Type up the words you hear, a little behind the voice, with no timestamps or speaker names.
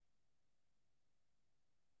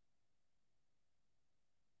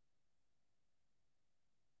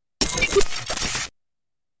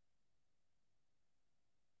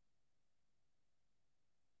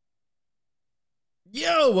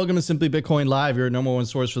Yo, welcome to Simply Bitcoin Live, your number one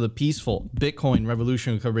source for the peaceful Bitcoin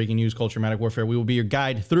revolution. We cover breaking news, culture, dramatic warfare. We will be your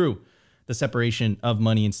guide through the separation of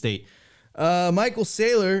money and state. Michael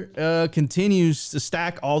Saylor continues to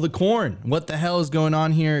stack all the corn. What the hell is going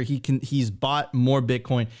on here? He's bought more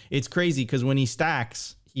Bitcoin. It's crazy because when he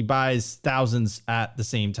stacks, he buys thousands at the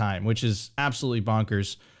same time, which is absolutely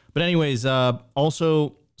bonkers. But anyways,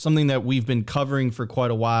 also something that we've been covering for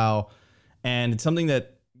quite a while, and it's something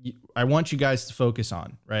that I want you guys to focus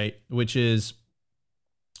on, right? Which is,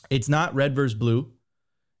 it's not red versus blue.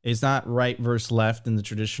 It's not right versus left in the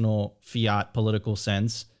traditional fiat political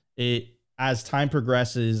sense. As time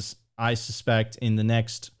progresses, I suspect in the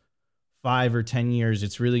next 5 or 10 years,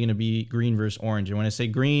 it's really going to be green versus orange. And when I say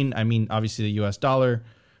green, I mean, obviously the US dollar.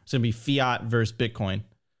 It's going to be fiat versus Bitcoin.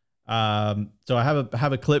 So I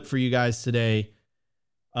have a clip for you guys today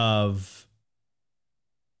of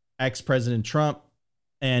ex-President Trump.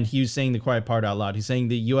 And he was saying the quiet part out loud. He's saying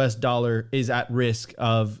the US dollar is at risk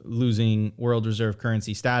of losing world reserve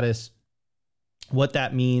currency status. What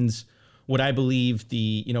that means, what I believe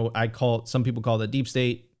some people call it deep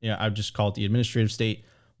state. I just call it the administrative state.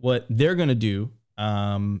 What they're going to do,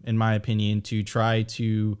 in my opinion, to try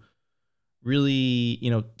to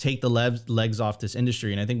really, take the legs off this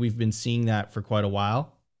industry. And I think we've been seeing that for quite a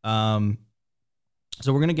while. So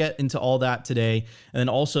we're going to get into all that today. And then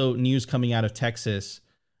also news coming out of Texas.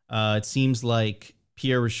 It seems like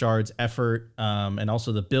Pierre Richard's effort and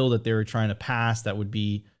also the bill that they were trying to pass that would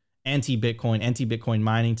be anti-Bitcoin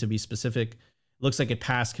mining to be specific. Looks like it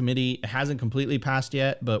passed committee. It hasn't completely passed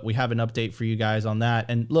yet, but we have an update for you guys on that.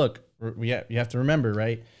 And look, you have to remember,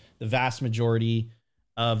 right? The vast majority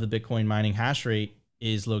of the Bitcoin mining hash rate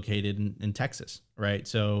is located in Texas, right?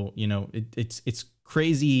 So, it's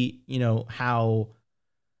crazy, how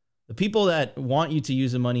the people that want you to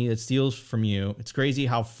use the money that steals from you, it's crazy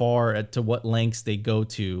how far to what lengths they go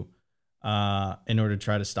to in order to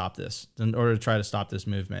try to stop this,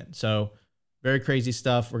 movement. So very crazy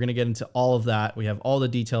stuff. We're going to get into all of that. We have all the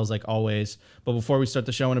details like always. But before we start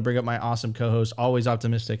the show, I want to bring up my awesome co-host, always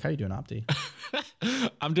optimistic. How you doing, Opti?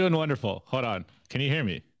 I'm doing wonderful. Hold on. Can you hear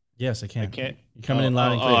me? Yes, I can. I can't. You're coming in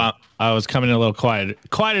loud and clear. I was coming in a little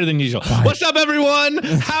quieter than usual. Quiet. What's up, everyone?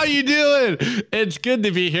 How you doing? It's good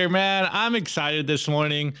to be here, man. I'm excited this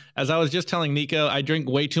morning. As I was just telling Nico, I drank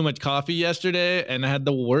way too much coffee yesterday and I had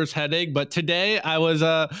the worst headache. But today I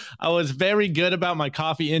was very good about my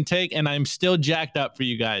coffee intake, and I'm still jacked up for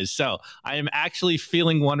you guys. So I am actually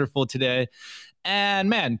feeling wonderful today. And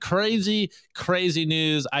man, crazy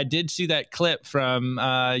news. I did see that clip from,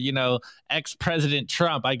 ex-President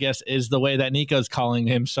Trump, I guess is the way that Nico's calling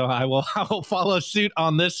him. So I will follow suit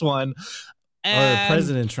on this one. Or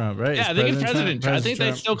President Trump, right? Yeah, I think it's President Trump. I think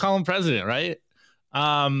they still call him president, right?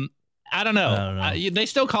 I don't know. They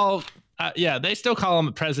still call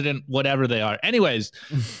him president, whatever they are. Anyways,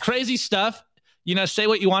 crazy stuff. Say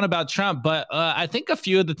what you want about Trump, but I think a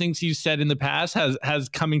few of the things he's said in the past has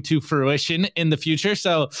coming to fruition in the future.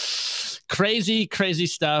 So crazy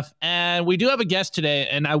stuff. And we do have a guest today,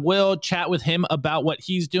 and I will chat with him about what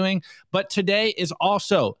he's doing. But today is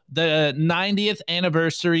also the 90th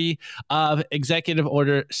anniversary of Executive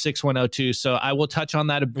Order 6102. So I will touch on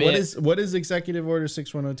that a bit. What is Executive Order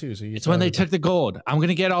 6102? So it's when they took the gold. I'm going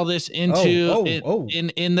to get all this into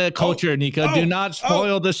in the culture, Nico. Do not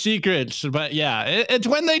spoil the secrets. But yeah, it's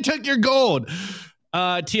when they took your gold.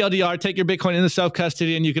 TLDR, take your Bitcoin into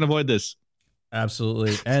self-custody and you can avoid this.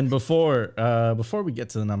 Absolutely. And before we get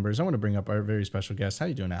to the numbers, I want to bring up our very special guest. How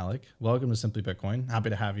you doing, Alec? Welcome to Simply Bitcoin. Happy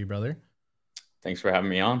to have you, brother. Thanks for having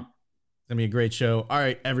me on. It's going to be a great show. All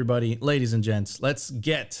right, everybody, ladies and gents, let's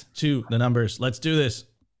get to the numbers. Let's do this.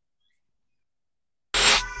 The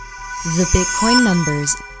Bitcoin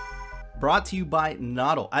numbers. Brought to you by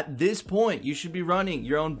Nodl. At this point, you should be running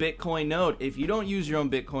your own Bitcoin node. If you don't use your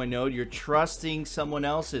own Bitcoin node, you're trusting someone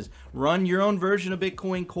else's. Run your own version of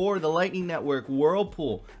Bitcoin Core, the Lightning Network,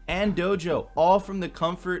 Whirlpool, and Dojo, all from the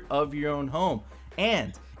comfort of your own home.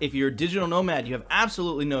 And if you're a digital nomad, you have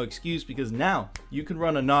absolutely no excuse because now you can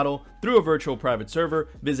run a Nodl through a virtual private server.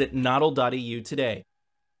 Visit nodl.eu today.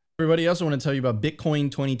 Everybody, else I want to tell you about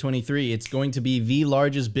Bitcoin 2023. It's going to be the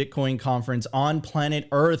largest Bitcoin conference on planet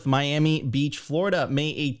Earth, Miami Beach, Florida,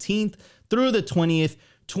 May 18th through the 20th,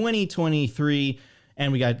 2023.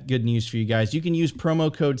 And we got good news for you guys. You can use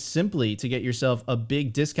promo code SIMPLY to get yourself a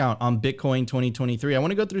big discount on Bitcoin 2023. I want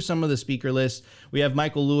to go through some of the speaker lists. We have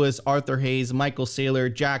Michael Lewis, Arthur Hayes, Michael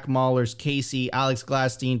Saylor, Jack Mahlers, Casey, Alex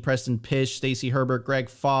Glasstein, Preston Pish, Stacey Herbert, Greg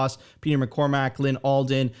Foss, Peter McCormack, Lynn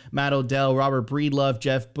Alden, Matt Odell, Robert Breedlove,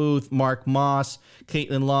 Jeff Booth, Mark Moss,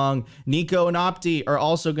 Caitlin Long, Nico, and Opti are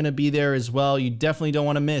also going to be there as well. You definitely don't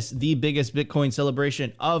want to miss the biggest Bitcoin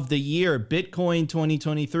celebration of the year, Bitcoin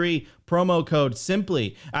 2023. Promo code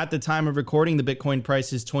SIMPLY. At the time of recording, the Bitcoin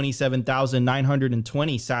price is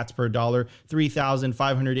 27,920 sats per dollar,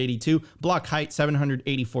 3,582. Block height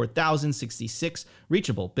 784,066.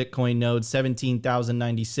 Reachable Bitcoin nodes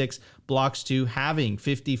 17,096. Blocks to halving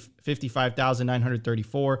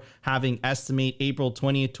 55,934. Halving estimate April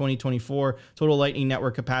 20th, 2024. Total Lightning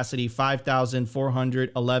Network capacity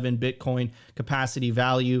 5,411 Bitcoin. Capacity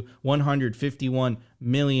value 151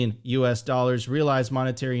 million US dollars. Realized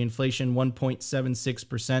monetary inflation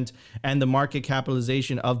 1.76%, and the market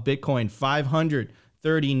capitalization of Bitcoin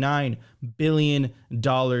 $539 billion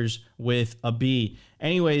with a B.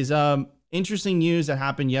 Anyways, interesting news that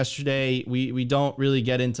happened yesterday. We don't really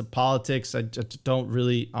get into politics. I just don't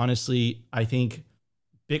really, honestly, I think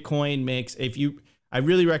Bitcoin makes, I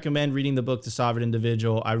really recommend reading the book, The Sovereign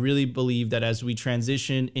Individual. I really believe that as we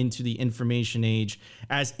transition into the information age,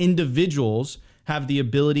 as individuals have the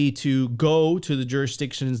ability to go to the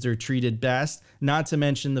jurisdictions they're treated best, not to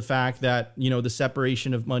mention the fact that, the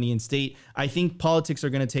separation of money and state, I think politics are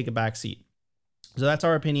going to take a back seat. So that's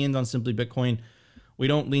our opinions on Simply Bitcoin. We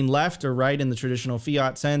don't lean left or right in the traditional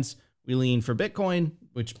fiat sense. We lean for Bitcoin,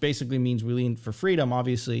 which basically means we lean for freedom,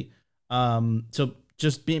 obviously. So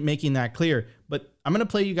just making that clear. But I'm going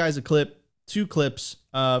to play you guys two clips.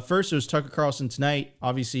 First, it was Tucker Carlson tonight.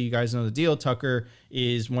 Obviously, you guys know the deal. Tucker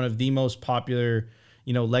is one of the most popular,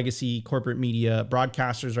 legacy corporate media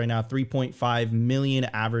broadcasters right now. 3.5 million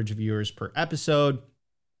average viewers per episode.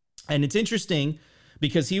 And it's interesting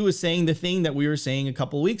because he was saying the thing that we were saying a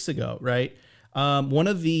couple weeks ago, right? One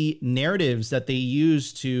of the narratives that they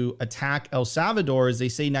use to attack El Salvador is they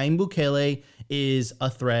say Nayib Bukele is a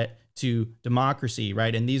threat to democracy,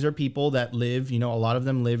 right? And these are people that live, a lot of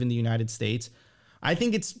them live in the United States. I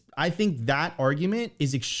think that argument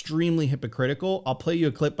is extremely hypocritical. I'll play you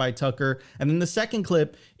a clip by Tucker. And then the second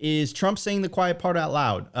clip is Trump saying the quiet part out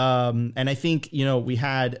loud. And I think, we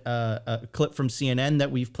had a clip from CNN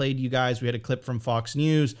that we've played you guys. We had a clip from Fox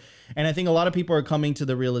News. And I think a lot of people are coming to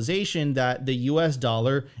the realization that the US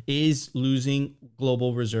dollar is losing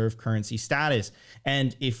global reserve currency status.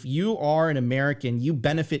 And if you are an American, you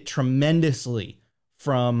benefit tremendously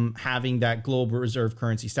from having that global reserve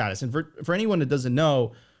currency status. And for anyone that doesn't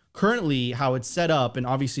know, currently how it's set up, and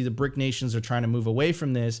obviously the BRIC nations are trying to move away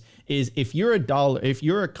from this, is if you're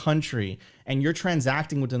a country and you're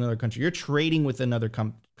transacting with another country, you're trading with another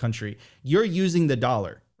country, you're using the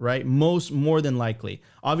dollar, right? More than likely.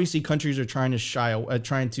 Obviously, countries are trying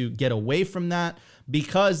to get away from that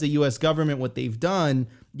because the U.S. government, what they've done,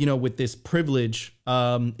 with this privilege,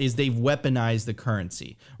 is they've weaponized the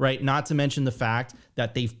currency, right? Not to mention the fact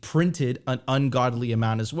that they've printed an ungodly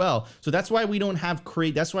amount as well. So that's why we don't have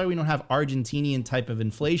Argentinian type of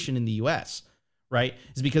inflation in the U.S., right?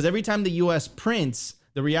 Is because every time the U.S. prints,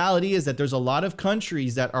 the reality is that there's a lot of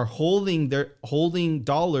countries that are holding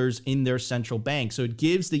dollars in their central bank. So it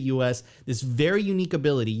gives the US this very unique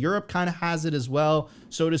ability. Europe kind of has it as well.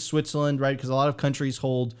 So does Switzerland, right? Because a lot of countries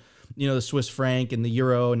hold, the Swiss franc and the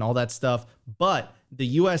euro and all that stuff. But the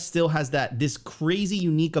US still has this crazy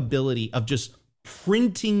unique ability of just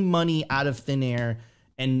printing money out of thin air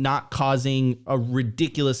and not causing a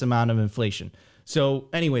ridiculous amount of inflation. So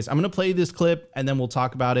anyways, I'm going to play this clip and then we'll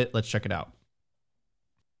talk about it. Let's check it out.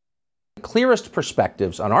 Clearest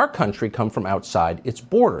perspectives on our country come from outside its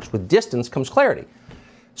borders. With distance comes clarity.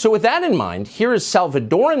 So with that in mind, here is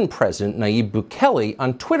Salvadoran President Nayib Bukele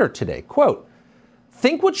on Twitter today. Quote,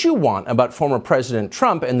 "Think what you want about former President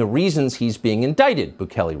Trump and the reasons he's being indicted,"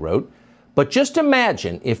 Bukele wrote. "But just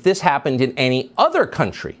imagine if this happened in any other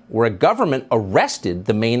country where a government arrested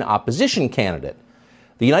the main opposition candidate.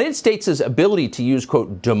 The United States' ability to use,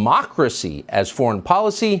 quote, democracy as foreign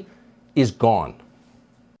policy is gone."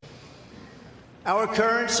 Our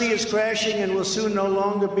currency is crashing and will soon no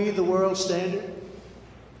longer be the world standard,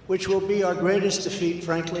 which will be our greatest defeat,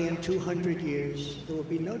 frankly, in 200 years. There will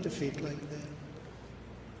be no defeat like that.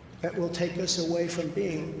 That will take us away from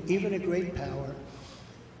being even a great power.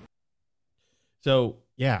 So,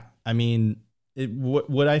 yeah, I mean,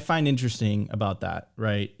 what I find interesting about that,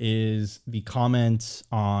 right, is the comments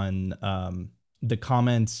in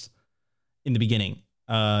the beginning.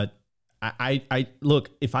 I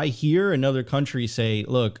look, if I hear another country say,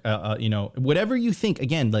 look, whatever you think,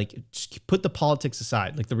 again, like just put the politics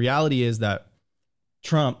aside. Like the reality is that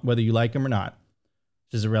Trump, whether you like him or not,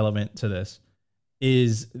 which is irrelevant to this,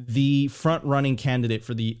 is the front running candidate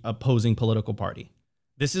for the opposing political party.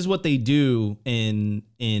 This is what they do in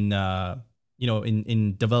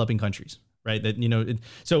developing countries, right? That,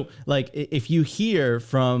 so like if you hear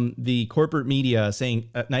from the corporate media saying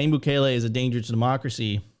Nayib Bukele is a danger to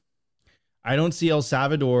democracy, I don't see El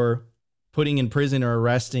Salvador putting in prison or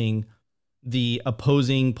arresting the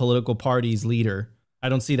opposing political party's leader. I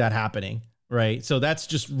don't see that happening, right? So that's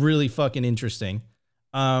just really fucking interesting.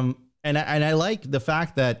 And I like the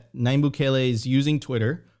fact that Nayib Bukele is using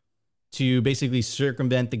Twitter to basically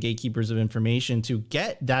circumvent the gatekeepers of information, to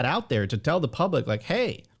get that out there, to tell the public, like,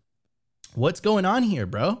 hey, what's going on here,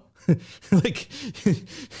 bro? Like,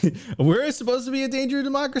 we're supposed to be a danger to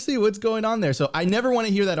democracy. What's going on there? So I never want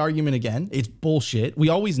to hear that argument again. It's bullshit. We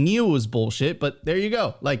always knew it was bullshit, but there you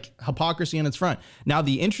go. Like hypocrisy on its front. Now,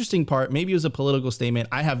 the interesting part, maybe it was a political statement.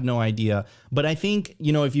 I have no idea. But I think,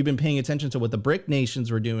 if you've been paying attention to what the BRIC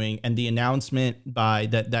nations were doing and the announcement by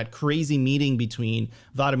that crazy meeting between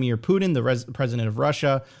Vladimir Putin, the president of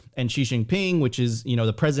Russia, and Xi Jinping, which is,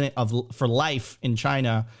 the president for life in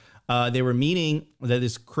China. They were meeting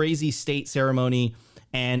this crazy state ceremony,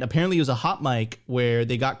 and apparently it was a hot mic where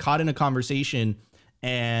they got caught in a conversation,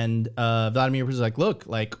 and Vladimir was like, look,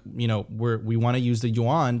 like, we want to use the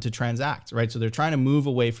yuan to transact, right? So they're trying to move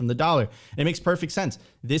away from the dollar. It makes perfect sense.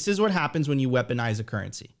 This is what happens when you weaponize a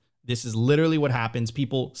currency. This is literally what happens.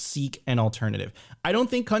 People seek an alternative. I don't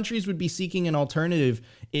think countries would be seeking an alternative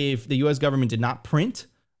if the U.S. government did not print,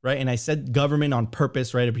 right? And I said government on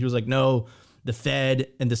purpose, right? If he was like, no, the Fed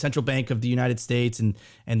and the central bank of the United States and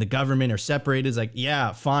the government are separated. It's like,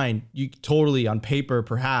 yeah, fine. You totally on paper,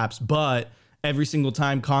 perhaps, but every single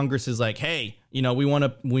time Congress is like, hey, we want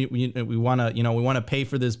to pay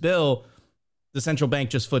for this bill, the central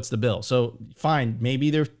bank just foots the bill. So fine,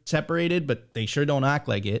 maybe they're separated, but they sure don't act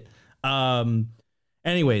like it.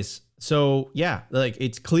 Anyways, so yeah, like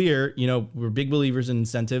it's clear, we're big believers in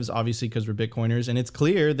incentives, obviously, because we're Bitcoiners. And it's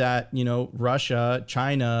clear that, Russia,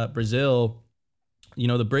 China, Brazil,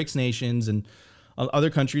 the BRICS nations and other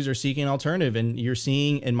countries are seeking an alternative. And you're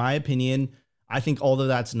seeing, in my opinion, I think all of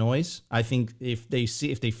that's noise. I think if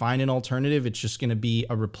they find an alternative, it's just going to be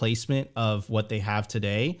a replacement of what they have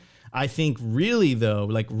today. I think really, though,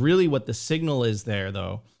 what the signal is there,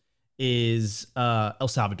 though, is El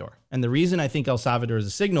Salvador. And the reason I think El Salvador is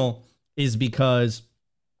a signal is because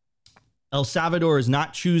El Salvador is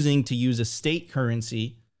not choosing to use a state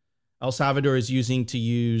currency. El Salvador is using to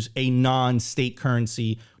use a non-state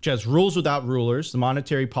currency, which has rules without rulers. The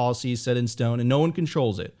monetary policy is set in stone and no one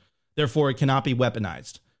controls it. Therefore, it cannot be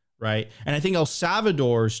weaponized, right? And I think El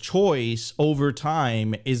Salvador's choice over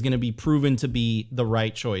time is going to be proven to be the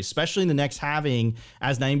right choice, especially in the next halving,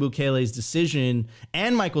 as Nayib Bukele's decision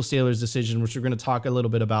and Michael Saylor's decision, which we're going to talk a little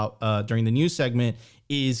bit about during the news segment,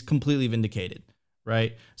 is completely vindicated,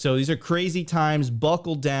 right? So these are crazy times.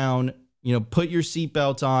 Buckle down. Put your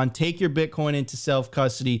seatbelt on, take your Bitcoin into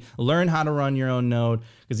self-custody, learn how to run your own node,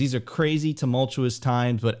 because these are crazy, tumultuous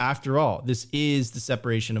times. But after all, this is the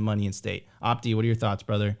separation of money and state. Opti, what are your thoughts,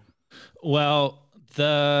 brother? Well,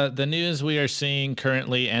 the news we are seeing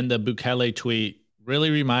currently and the Bukele tweet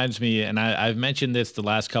really reminds me, and I've mentioned this the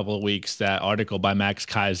last couple of weeks, that article by Max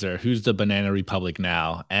Kaiser, Who's the Banana Republic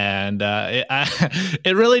Now? And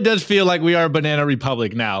it really does feel like we are a banana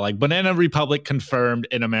republic now, like banana republic confirmed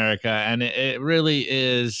in America. And it really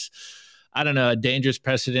is, I don't know, a dangerous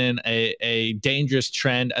precedent, a dangerous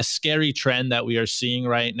trend, a scary trend that we are seeing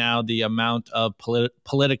right now. The amount of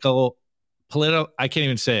political, I can't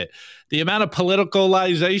even say it. The amount of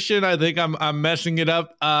politicalization, I think I'm messing it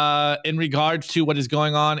up in regards to what is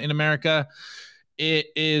going on in America. It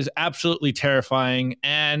is absolutely terrifying.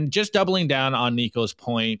 And just doubling down on Nico's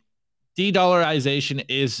point, de-dollarization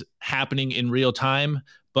is happening in real time.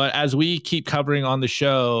 But as we keep covering on the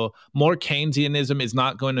show, more Keynesianism is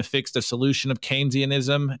not going to fix the solution of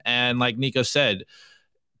Keynesianism. And like Nico said,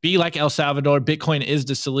 be like El Salvador. Bitcoin is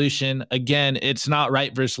the solution. Again, it's not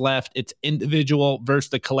right versus left. It's individual versus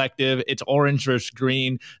the collective. It's orange versus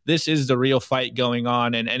green. This is the real fight going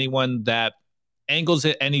on. And anyone that angles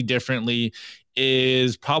it any differently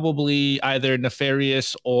is probably either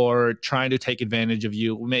nefarious or trying to take advantage of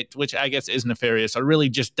you, which I guess is nefarious or really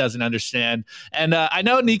just doesn't understand. And I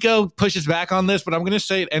know Nico pushes back on this, but I'm going to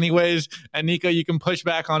say it anyways. And Nico, you can push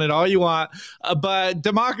back on it all you want. But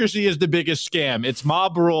democracy is the biggest scam. It's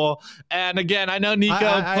mob rule. And again, I know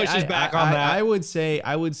Nico pushes back on that. I would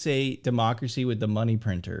say democracy with the money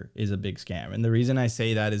printer is a big scam. And the reason I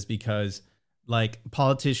say that is because, like,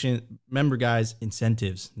 politicians, remember guys,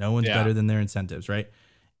 incentives. No one's better than their incentives, right?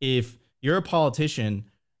 If you're a politician,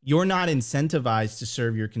 you're not incentivized to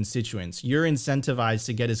serve your constituents. You're incentivized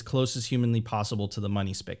to get as close as humanly possible to the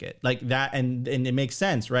money spigot. Like that, and it makes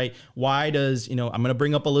sense, right? Why does, I'm going to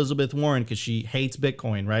bring up Elizabeth Warren because she hates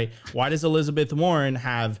Bitcoin, right? Why does Elizabeth Warren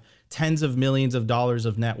have tens of millions of dollars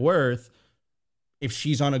of net worth if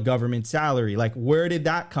she's on a government salary? Like, where did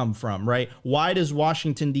that come from, right? Why does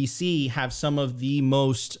Washington, D.C. have some of the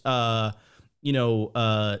most, the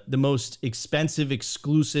most expensive,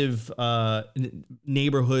 exclusive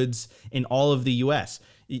neighborhoods in all of the U.S.?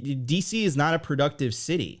 D.C. is not a productive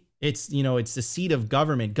city. It's the seat of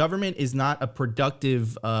government. Government is not a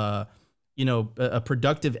productive, a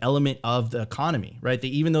productive element of the economy, right?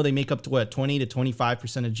 Even though they make up to 20 to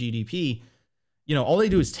 25% of GDP, all they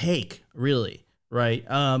do is take, really. Right.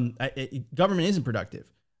 Government isn't productive.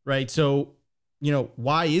 Right. So,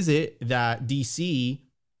 why is it that DC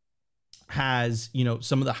has,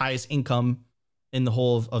 some of the highest income in the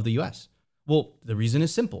whole of the US? Well, the reason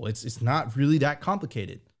is simple. It's not really that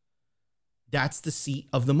complicated. That's the seat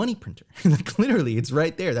of the money printer. Like, literally, it's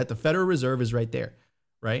right there. That the Federal Reserve is right there.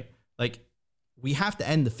 Right. Like, we have to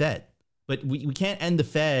end the Fed, but we can't end the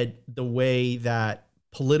Fed the way that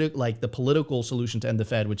the political solution to end the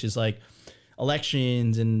Fed, which is like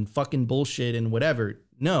elections and fucking bullshit and whatever.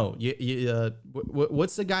 No,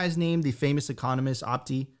 what's the guy's name? The famous economist,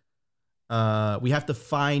 Opti. We have to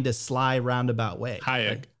find a sly roundabout way.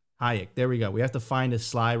 Hayek. Hayek. There we go. We have to find a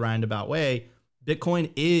sly roundabout way.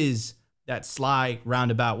 Bitcoin is that sly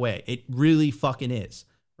roundabout way. It really fucking is.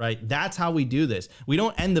 Right? That's how we do this. We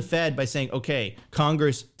don't end the Fed by saying, okay,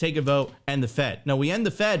 Congress, take a vote, end the Fed. No, we end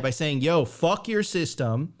the Fed by saying, yo, fuck your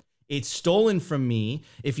system. It's stolen from me.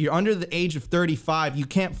 If you're under the age of 35, you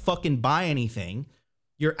can't fucking buy anything.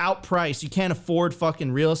 You're outpriced. You can't afford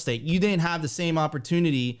fucking real estate. You didn't have the same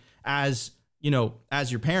opportunity as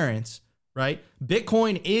your parents, right?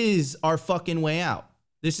 Bitcoin is our fucking way out.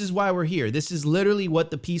 This is why we're here. This is literally what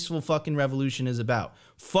the peaceful fucking revolution is about.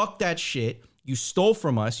 Fuck that shit. You stole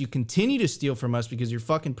from us. You continue to steal from us because you're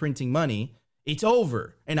fucking printing money. It's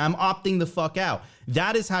over, and I'm opting the fuck out.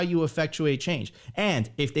 That is how you effectuate change. And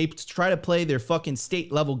if they try to play their fucking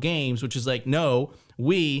state level games, which is like, no,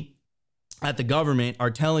 we at the government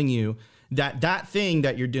are telling you that thing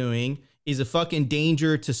that you're doing is a fucking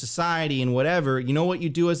danger to society and whatever. You know what you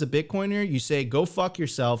do as a Bitcoiner? You say, go fuck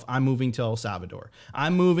yourself. I'm moving to El Salvador.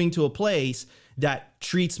 I'm moving to a place that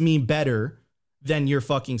treats me better than your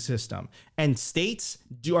fucking system. And states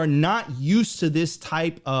are not used to this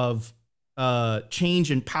type of change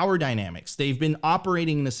in power dynamics. They've been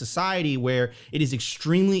operating in a society where it is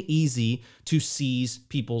extremely easy to seize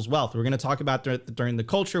people's wealth. We're going to talk about during the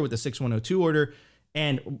culture with the 6102 order,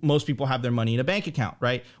 and most people have their money in a bank account,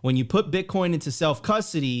 right? When you put Bitcoin into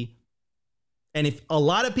self-custody, and if a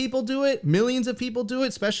lot of people do it, millions of people do it,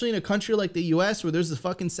 especially in a country like the US where there's the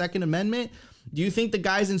fucking Second Amendment, do you think the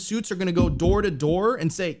guys in suits are going to go door to door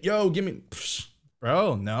and say, yo, give me,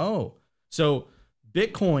 bro, no. So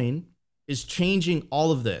Bitcoin is changing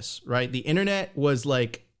all of this, right? The internet was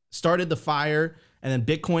like, started the fire, and then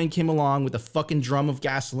Bitcoin came along with a fucking drum of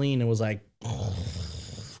gasoline and was like,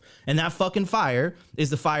 and that fucking fire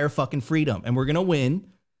is the fire of fucking freedom, and we're gonna win.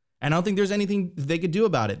 And I don't think there's anything they could do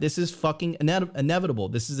about it. This is fucking inevitable.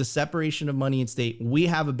 This is a separation of money and state. We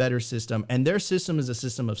have a better system, and their system is a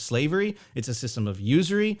system of slavery. It's a system of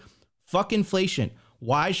usury. Fuck inflation.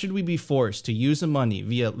 Why should we be forced to use the money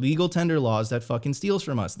via legal tender laws that fucking steals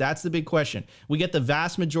from us? That's the big question. We get the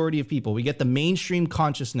vast majority of people, we get the mainstream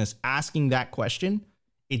consciousness asking that question.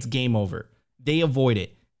 It's game over. They avoid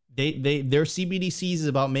it. Their CBDCs is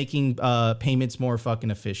about making payments more fucking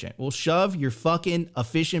efficient. Well, shove your fucking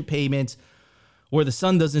efficient payments where the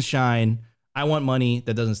sun doesn't shine. I want money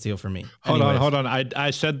that doesn't steal from me. Hold on. I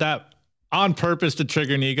said that on purpose to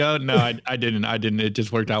trigger Nico. No, I didn't. It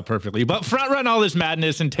just worked out perfectly. But front run all this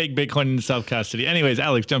madness and take Bitcoin into self-custody. Anyways,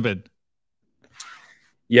 Alex, jump in.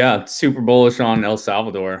 Yeah, super bullish on El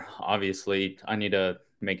Salvador. Obviously, I need to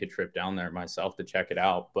make a trip down there myself to check it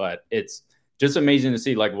out. But it's just amazing to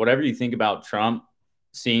see, like, whatever you think about Trump,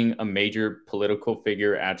 seeing a major political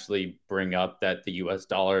figure actually bring up that the US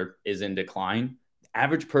dollar is in decline.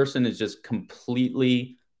 average person is just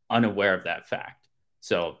completely unaware of that fact.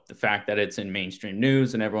 So the fact that it's in mainstream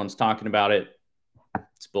news and everyone's talking about it,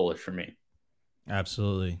 it's bullish for me.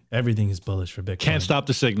 Absolutely. Everything is bullish for Bitcoin. Can't stop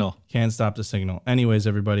the signal. Can't stop the signal. Anyways,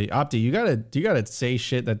 everybody, Opti, you gotta say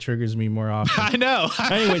shit that triggers me more often. I know.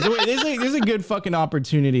 Anyways, there's a good fucking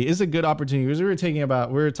opportunity. It's a good opportunity because we were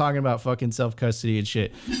talking about fucking self-custody and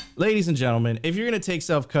shit. Ladies and gentlemen, if you're gonna take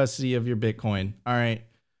self-custody of your Bitcoin, all right,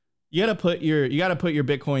 you gotta put your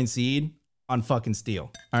Bitcoin seed on fucking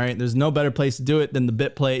Steel. All right. There's no better place to do it than the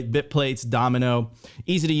Bitplates Domino.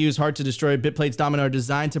 Easy to use, hard to destroy. Bitplates Domino are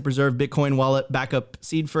designed to preserve Bitcoin wallet backup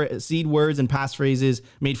seed words and passphrases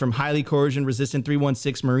made from highly corrosion resistant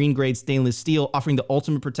 316 marine grade stainless steel, offering the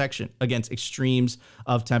ultimate protection against extremes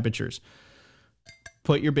of temperatures.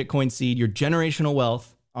 Put your Bitcoin seed, your generational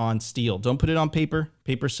wealth, on Steel. Don't put it on paper.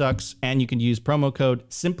 Paper sucks. And you can use promo code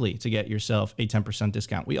SIMPLY to get yourself a 10%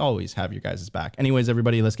 discount. We always have your guys' back. Anyways,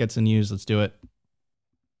 everybody, let's get to the news. Let's do it.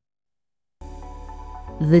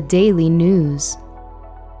 The Daily News.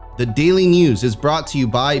 The Daily News is brought to you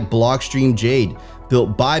by Blockstream Jade,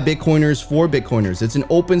 built by Bitcoiners for Bitcoiners. It's an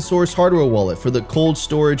open source hardware wallet for the cold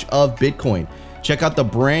storage of Bitcoin. Check out the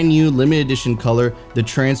brand new limited edition color, the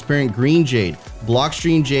transparent green Jade.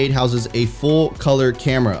 Blockstream Jade houses a full color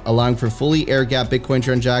camera, allowing for fully air-gapped Bitcoin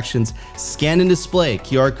transactions, scan and display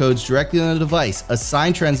QR codes directly on the device,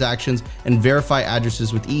 assign transactions, and verify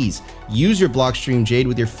addresses with ease. Use your Blockstream Jade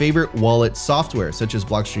with your favorite wallet software, such as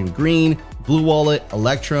Blockstream Green, Blue Wallet,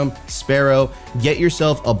 Electrum, Sparrow. Get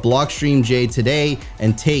yourself a Blockstream Jade today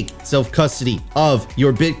and take self-custody of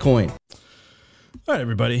your Bitcoin. All right,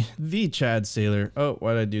 everybody. The Chad Saylor. Oh,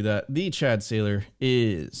 why did I do that? The Chad Saylor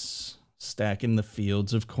is stacking the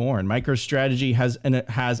fields of corn. MicroStrategy has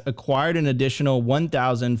acquired an additional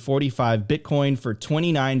 1,045 Bitcoin for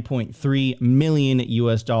 $29.3 million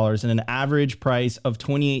US dollars and an average price of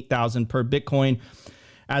 $28,000 per Bitcoin.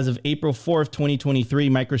 As of April 4th, 2023,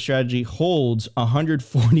 MicroStrategy holds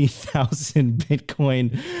 140,000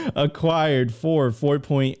 Bitcoin acquired for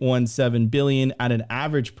 $4.17 billion at an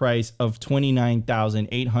average price of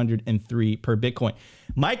 $29,803 per Bitcoin.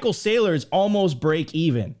 Michael Saylor is almost break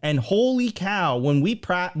even, and holy cow, when we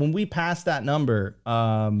pass that number,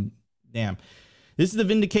 damn. This is the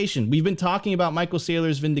vindication. We've been talking about Michael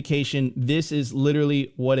Saylor's vindication. This is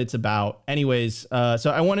literally what it's about. Anyways,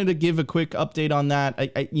 so I wanted to give a quick update on that.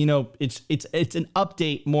 It's an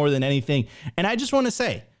update more than anything. And I just want to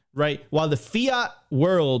say, right, while the fiat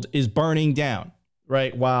world is burning down,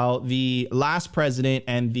 right, while the last president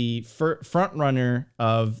and the front runner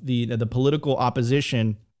of the political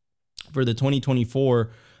opposition for the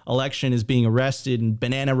 2024 election is being arrested and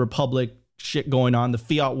Banana Republic shit going on, the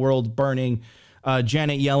fiat world burning.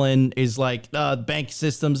 Janet Yellen is like, the bank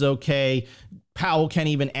system's okay. Powell can't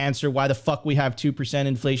even answer why the fuck we have 2%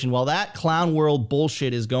 inflation. While that clown world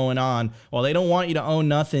bullshit is going on, while they don't want you to own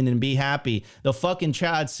nothing and be happy, the fucking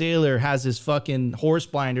Chad Saylor has his fucking horse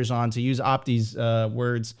blinders on, to use Opti's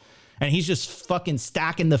words, and he's just fucking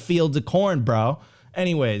stacking the fields of corn, bro.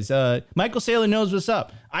 Anyways, Michael Saylor knows what's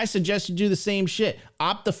up. I suggest you do the same shit.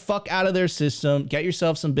 Opt the fuck out of their system. Get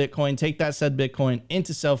yourself some Bitcoin. Take that said Bitcoin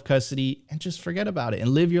into self-custody and just forget about it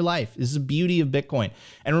and live your life. This is the beauty of Bitcoin.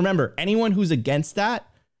 And remember, anyone who's against that,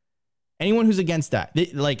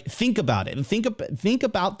 like, think about it. Think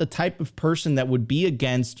about the type of person that would be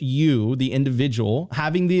against you, the individual,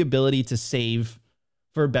 having the ability to save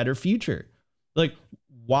for a better future. Like,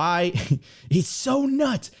 why? It's so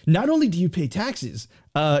nuts. Not only do you pay taxes,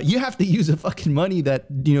 you have to use a fucking money that,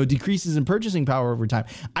 you know, decreases in purchasing power over time.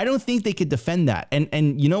 I don't think they could defend that.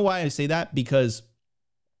 And you know why I say that? Because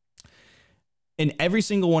in every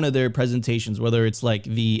single one of their presentations, whether it's like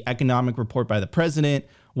the economic report by the president,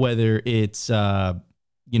 whether it's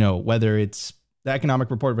the economic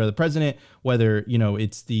report by the president, whether, you know,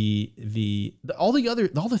 it's all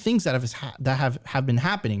the things that have been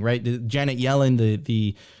happening, right? Janet Yellen,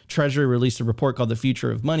 the Treasury released a report called The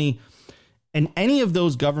Future of Money. And any of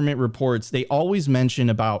those government reports, they always mention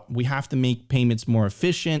about we have to make payments more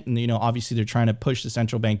efficient. And, you know, obviously they're trying to push the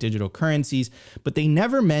central bank digital currencies, but they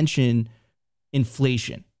never mention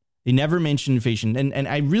inflation. They never mention inflation. And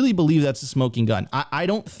I really believe that's a smoking gun. I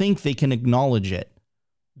don't think they can acknowledge it,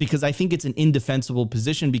 because I think it's an indefensible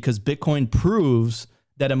position, because Bitcoin proves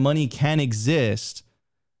that a money can exist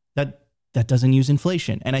that doesn't use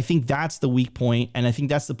inflation. And I think that's the weak point. And I think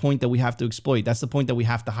that's the point that we have to exploit. That's the point that we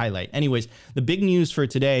have to highlight. Anyways, the big news for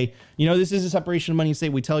today, you know, this is a separation of money and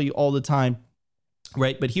state. We tell you all the time,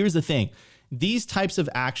 right? But here's the thing. These types of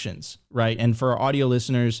actions, right? And for our audio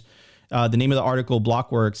listeners, The name of the article,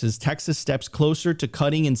 Blockworks, is Texas steps closer to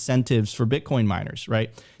cutting incentives for Bitcoin miners,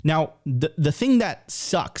 right? Now, the thing that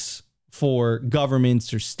sucks for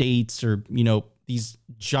governments or states or, these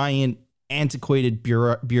giant antiquated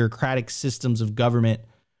bureaucratic systems of government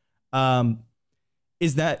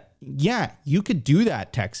is that, yeah, you could do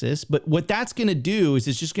that, Texas. But what that's going to do is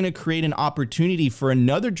it's just going to create an opportunity for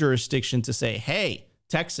another jurisdiction to say, hey,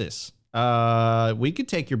 Texas, we could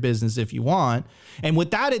take your business if you want. And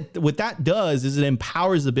what that does is it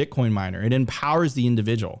empowers the Bitcoin miner. It empowers the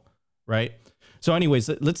individual, right? So anyways,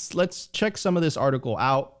 let's check some of this article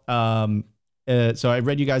out. So I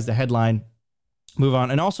read you guys the headline. Move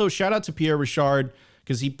on. And also shout out to Pierre Richard,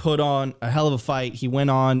 because he put on a hell of a fight. He went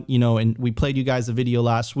on, and we played you guys a video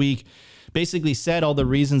last week, basically said all the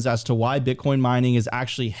reasons as to why Bitcoin mining is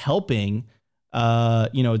actually helping,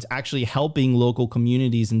 it's actually helping local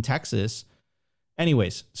communities in Texas.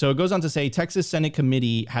 Anyways, so it goes on to say Texas Senate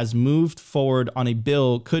committee has moved forward on a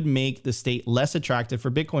bill could make the state less attractive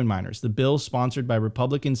for Bitcoin miners. The bill, sponsored by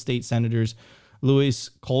Republican state senators Louis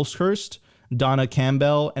Colhurst, Donna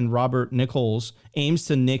Campbell, and Robert Nichols, aims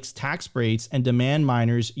to nix tax breaks and demand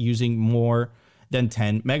miners using more than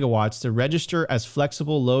 10 megawatts to register as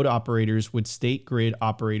flexible load operators with state grid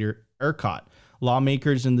operator ERCOT.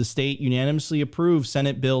 Lawmakers in the state unanimously approved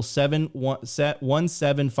Senate Bill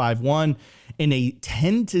 1751 in a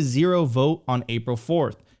 10-0 vote on April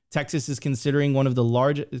 4th. Texas is considered one of the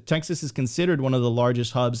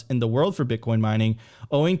largest hubs in the world for Bitcoin mining,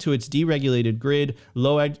 owing to its deregulated grid,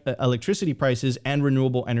 low electricity prices, and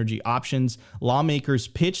renewable energy options. Lawmakers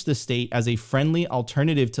pitched the state as a friendly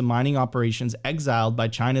alternative to mining operations exiled by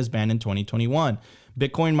China's ban in 2021.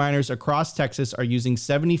 Bitcoin miners across Texas are using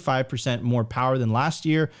 75% more power than last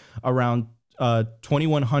year, around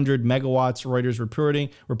 2,100 megawatts, Reuters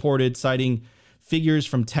reported, citing figures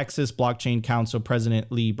from Texas Blockchain Council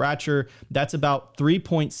President Lee Bratcher. That's about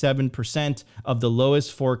 3.7% of the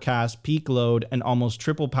lowest forecast peak load and almost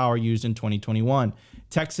triple power used in 2021.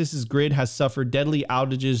 Texas's grid has suffered deadly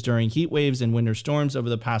outages during heat waves and winter storms over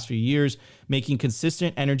the past few years, making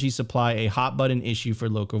consistent energy supply a hot button issue for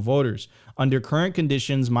local voters. Under current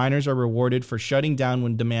conditions, miners are rewarded for shutting down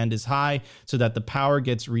when demand is high so that the power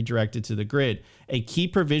gets redirected to the grid. A key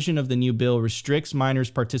provision of the new bill restricts miners'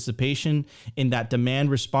 participation in that demand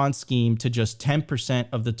response scheme to just 10%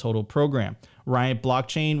 of the total program. Riot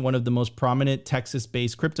Blockchain, one of the most prominent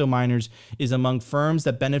Texas-based crypto miners, is among firms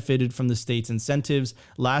that benefited from the state's incentives.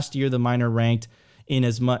 Last year, the miner racked in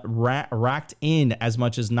as much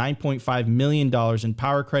as $9.5 million in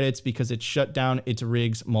power credits because it shut down its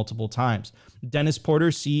rigs multiple times. Dennis Porter,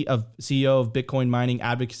 CEO of Bitcoin mining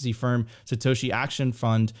advocacy firm Satoshi Action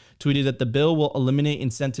Fund, tweeted that the bill will eliminate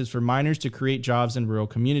incentives for miners to create jobs in rural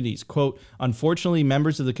communities. Quote, unfortunately,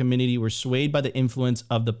 members of the committee were swayed by the influence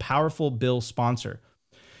of the powerful bill sponsor.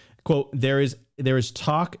 Quote, there is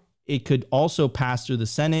talk it could also pass through the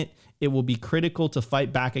Senate. It will be critical to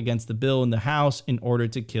fight back against the bill in the House in order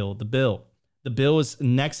to kill the bill. The bill is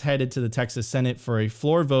next headed to the Texas Senate for a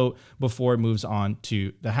floor vote before it moves on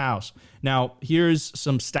to the House. Now, here's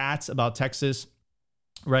some stats about Texas,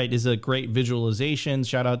 right? This is a great visualization.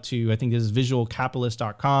 Shout out to, I think this is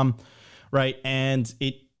visualcapitalist.com, right? And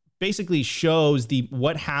it basically shows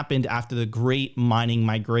what happened after the Great Mining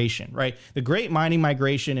Migration, right? The Great Mining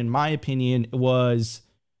Migration, in my opinion, was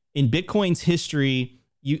in Bitcoin's history.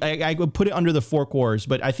 I would put it under the fork wars,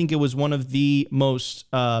 but I think it was one of the most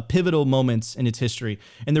pivotal moments in its history.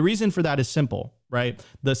 And the reason for that is simple, right?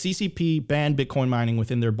 The CCP banned Bitcoin mining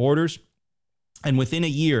within their borders. And within a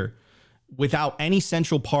year, without any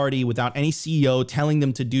central party, without any CEO telling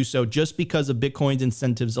them to do so, just because of Bitcoin's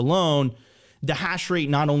incentives alone, the hash rate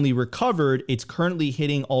not only recovered, it's currently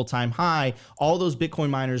hitting all-time high. All those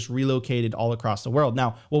Bitcoin miners relocated all across the world.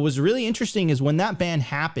 Now, what was really interesting is when that ban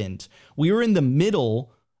happened, we were in the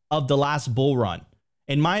middle of the last bull run.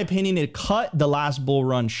 In my opinion, it cut the last bull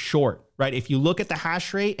run short, right? If you look at the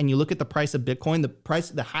hash rate and you look at the price of Bitcoin,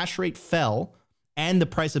 the hash rate fell and the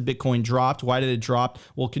price of Bitcoin dropped. Why did it drop?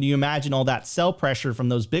 Well, can you imagine all that sell pressure from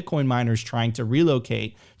those Bitcoin miners trying to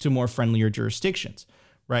relocate to more friendlier jurisdictions?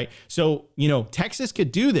 Right. So, Texas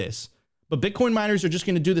could do this, but Bitcoin miners are just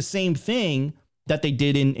going to do the same thing that they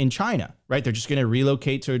did in China, right? They're just going to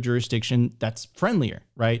relocate to a jurisdiction that's friendlier,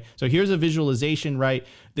 right? So here's a visualization, right?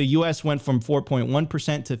 The US went from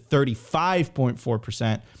 4.1% to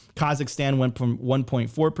 35.4%. Kazakhstan went from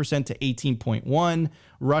 1.4% to 18.1%.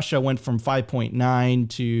 Russia went from 5.9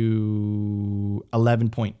 to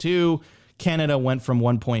 11.2. Canada went from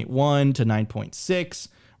 1.1 to 9.6.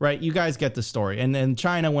 right? You guys get the story. And then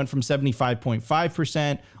China went from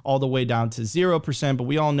 75.5% all the way down to 0%. But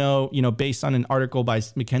we all know, based on an article by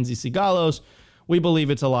Mackenzie Sigalos, we believe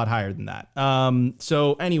it's a lot higher than that.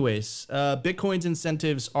 So anyways, Bitcoin's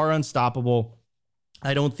incentives are unstoppable.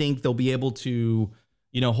 I don't think they'll be able to,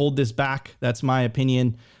 hold this back. That's my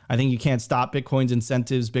opinion. I think you can't stop Bitcoin's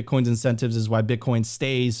incentives. Bitcoin's incentives is why Bitcoin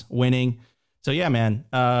stays winning. So yeah, man,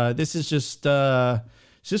 this is just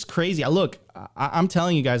it's just crazy. Look, I'm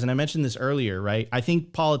telling you guys, and I mentioned this earlier, right? I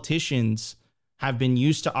think politicians have been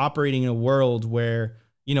used to operating in a world where,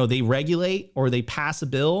 they regulate or they pass a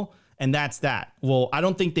bill, and that's that. Well, I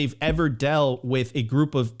don't think they've ever dealt with a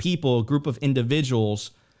group of people, a group of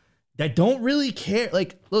individuals that don't really care.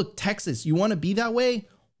 Like, look, Texas, you want to be that way?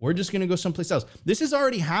 We're just going to go someplace else. This is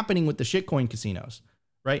already happening with the shitcoin casinos,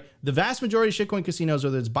 right? The vast majority of shitcoin casinos,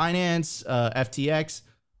 whether it's Binance, FTX,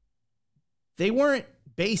 they weren't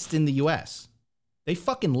based in the US. They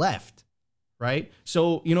fucking left, right?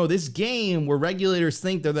 So, this game where regulators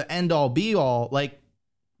think they're the end all be all, like,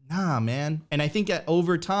 nah, man. And I think that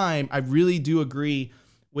over time, I really do agree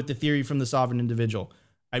with the theory from the sovereign individual.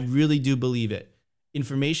 I really do believe it.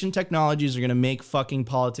 Information technologies are going to make fucking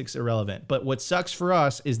politics irrelevant. But what sucks for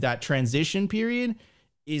us is that transition period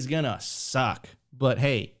is going to suck. But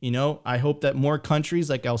hey, I hope that more countries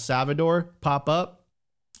like El Salvador pop up.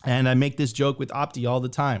 And I make this joke with Opti all the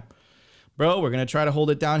time. Bro, we're going to try to hold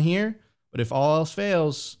it down here. But if all else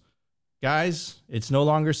fails, guys, it's no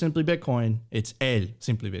longer Simply Bitcoin. It's El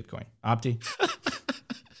Simply Bitcoin. Opti.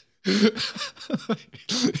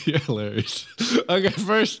 You're hilarious. Okay,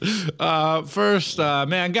 first,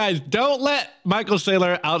 man, guys, don't let Michael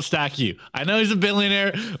Saylor outstack you. I know he's a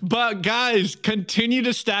billionaire, but guys, continue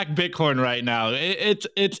to stack Bitcoin right now. It's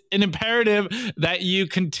an imperative that you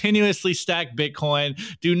continuously stack Bitcoin.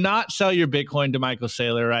 Do not sell your Bitcoin to Michael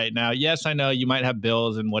Saylor right now. Yes, I know you might have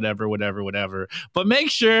bills and whatever, but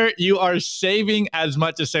make sure you are saving as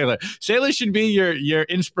much as Saylor. Saylor should be your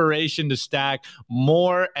inspiration to stack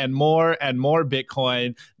more and more and more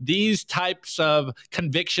Bitcoin. These types of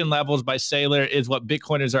conviction levels by Saylor is what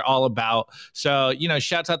Bitcoiners are all about. So,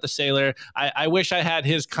 shouts out to Saylor. I wish I had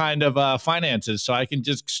his kind of finances so I can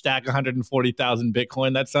just stack 140,000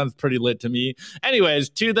 Bitcoin. That sounds pretty lit to me. Anyways,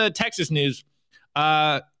 to the Texas news.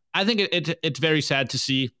 I think it's very sad to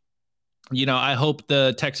see. I hope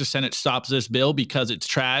the Texas Senate stops this bill because it's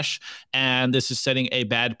trash, and this is setting a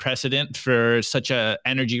bad precedent for such a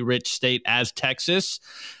energy-rich state as Texas.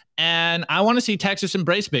 And I want to see Texas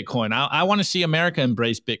embrace Bitcoin. I want to see America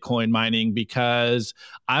embrace Bitcoin mining because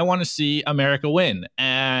I want to see America win.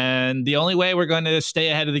 And the only way we're going to stay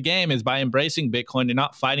ahead of the game is by embracing Bitcoin and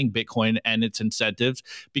not fighting Bitcoin and its incentives,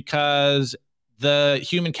 because the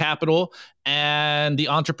human capital and the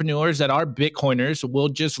entrepreneurs that are Bitcoiners will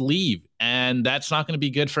just leave. And that's not going to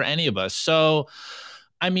be good for any of us. So,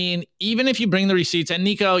 I mean, even if you bring the receipts, and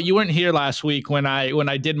Nico, you weren't here last week when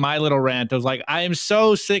I did my little rant. I was like, I am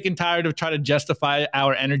so sick and tired of trying to justify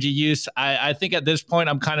our energy use. I think at this point,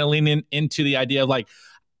 I'm kind of leaning into the idea of like,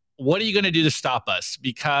 what are you going to do to stop us?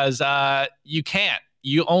 Because you can't.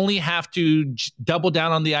 You only have to double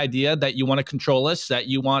down on the idea that you want to control us, that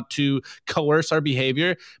you want to coerce our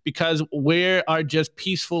behavior, because we are just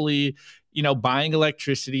peacefully buying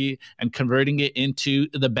electricity and converting it into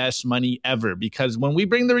the best money ever. Because when we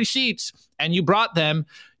bring the receipts, and you brought them,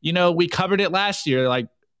 we covered it last year, like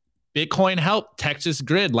Bitcoin helped Texas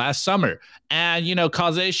grid last summer. And,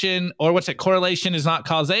 causation, or correlation is not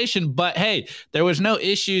causation, but hey, there was no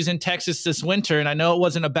issues in Texas this winter. And I know it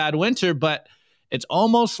wasn't a bad winter, but it's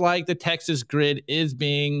almost like the Texas grid is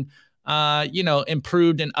being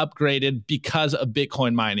improved and upgraded because of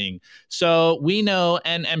Bitcoin mining. So we know,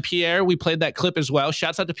 and Pierre, we played that clip as well.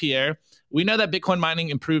 Shouts out to Pierre. We know that Bitcoin mining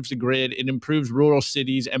improves the grid. It improves rural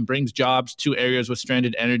cities and brings jobs to areas with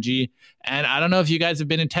stranded energy. And I don't know if you guys have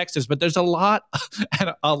been in Texas, but there's a lot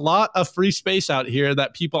of free space out here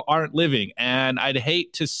that people aren't living. And I'd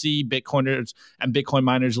hate to see Bitcoiners and Bitcoin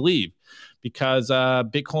miners leave, because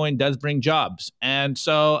Bitcoin does bring jobs. And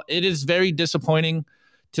so it is very disappointing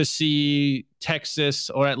to see Texas,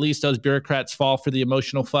 or at least those bureaucrats, fall for the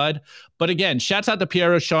emotional FUD. But again, shouts out to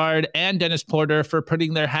Pierre Rochard and Dennis Porter for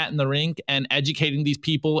putting their hat in the ring and educating these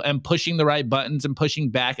people and pushing the right buttons and pushing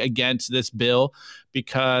back against this bill,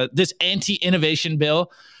 because this anti-innovation bill,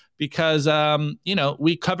 because,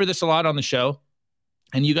 we cover this a lot on the show.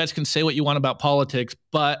 And you guys can say what you want about politics,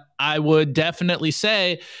 but I would definitely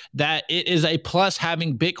say that it is a plus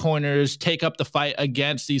having Bitcoiners take up the fight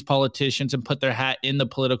against these politicians and put their hat in the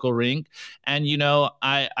political ring. And,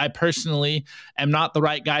 I personally am not the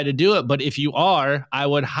right guy to do it, but if you are, I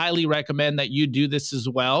would highly recommend that you do this as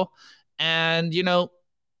well. And,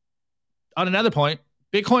 on another point,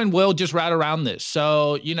 Bitcoin will just route around this.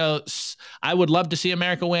 So, I would love to see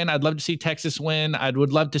America win. I'd love to see Texas win. I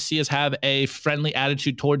would love to see us have a friendly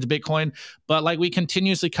attitude towards Bitcoin. But like we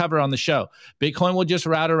continuously cover on the show, Bitcoin will just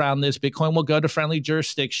route around this. Bitcoin will go to friendly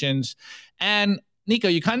jurisdictions. And Nico,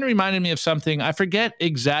 you kind of reminded me of something. I forget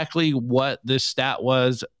exactly what this stat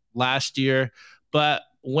was last year, but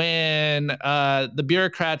when the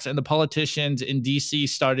bureaucrats and the politicians in DC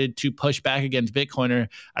started to push back against Bitcoiner,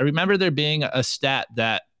 I remember there being a stat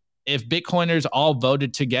that if Bitcoiners all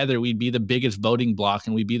voted together, we'd be the biggest voting bloc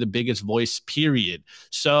and we'd be the biggest voice, period.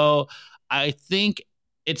 So I think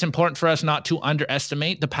it's important for us not to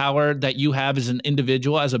underestimate the power that you have as an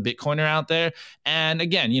individual, as a Bitcoiner out there. And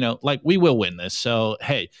again, we will win this. So,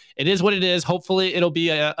 hey, it is what it is. Hopefully it'll be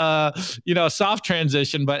a soft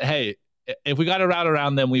transition, but hey, if we got to route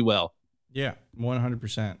around them, we will. Yeah,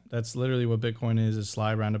 100%. That's literally what Bitcoin is, a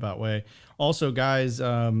sly roundabout way. Also, guys,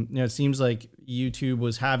 it seems like YouTube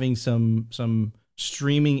was having some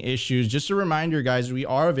streaming issues. Just a reminder, guys, we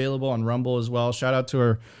are available on Rumble as well. Shout out to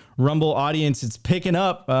our Rumble audience. It's picking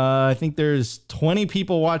up. I think there's 23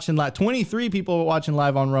 people watching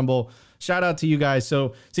live on Rumble. Shout out to you guys.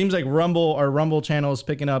 So it seems like our Rumble channel is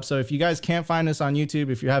picking up. So if you guys can't find us on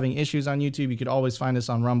YouTube, if you're having issues on YouTube, you could always find us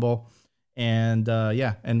on Rumble. And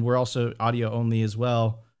and we're also audio only as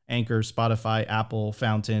well. Anchor, Spotify, Apple,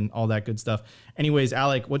 Fountain, all that good stuff. Anyways,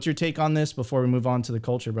 Alec, what's your take on this before we move on to the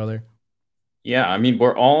culture, brother? Yeah, I mean,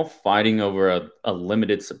 we're all fighting over a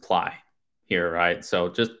limited supply here, right? So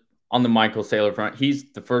just on the Michael Saylor front,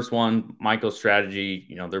 he's the first one. Michael's strategy,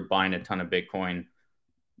 they're buying a ton of Bitcoin.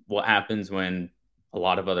 What happens when a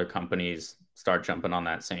lot of other companies start jumping on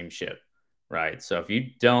that same ship, right? So if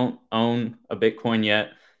you don't own a Bitcoin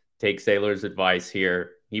yet, take Saylor's advice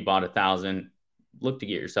here. He bought 1,000. Look to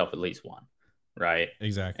get yourself at least one, right?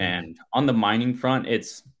 Exactly. And on the mining front,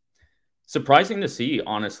 it's surprising to see,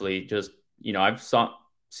 honestly. Just, I've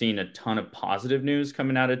seen a ton of positive news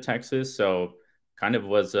coming out of Texas. So kind of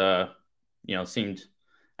was, seemed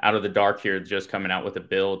out of the dark here, just coming out with a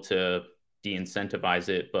bill to de-incentivize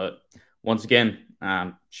it. But once again,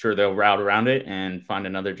 I'm sure they'll route around it and find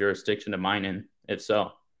another jurisdiction to mine in. If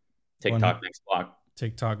so, TikTok next block.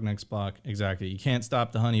 TikTok next block. Exactly. You can't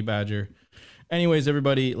stop the honey badger. Anyways,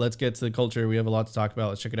 everybody, let's get to the culture. We have a lot to talk about.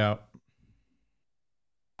 Let's check it out.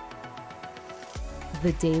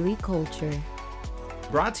 The Daily Culture.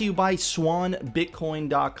 Brought to you by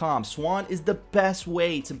SwanBitcoin.com. Swan is the best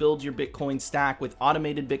way to build your Bitcoin stack with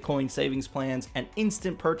automated Bitcoin savings plans and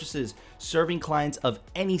instant purchases, serving clients of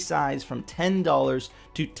any size from $10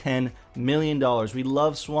 to $10 million. We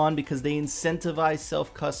love Swan because they incentivize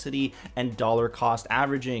self-custody and dollar cost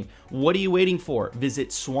averaging. What are you waiting for? Visit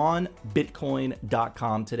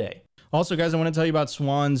SwanBitcoin.com today. Also, guys, I want to tell you about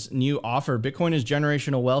Swan's new offer. Bitcoin is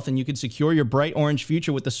generational wealth, and you can secure your bright orange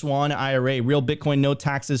future with the Swan IRA. Real Bitcoin, no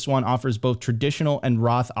taxes. Swan offers both traditional and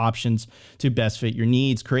Roth options to best fit your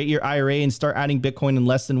needs. Create your IRA and start adding Bitcoin in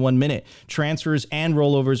less than 1 minute. Transfers and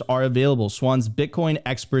rollovers are available. Swan's Bitcoin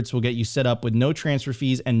experts will get you set up with no transfer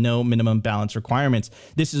fees and no minimum balance requirements.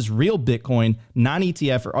 This is real Bitcoin,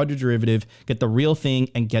 non-ETF or other derivative. Get the real thing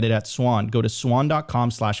and get it at Swan. Go to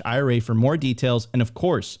swan.com/IRA for more details. And of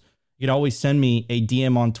course, you can always send me a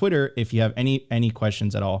DM on Twitter if you have any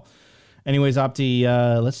questions at all. Anyways, Opti,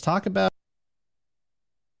 let's talk about.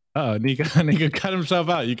 Oh, Nico cut himself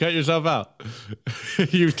out. You cut yourself out.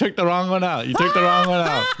 You took the wrong one out.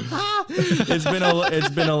 It's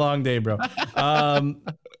been a long day, bro.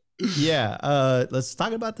 Let's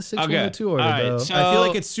talk about the 6102 order, though. So, I feel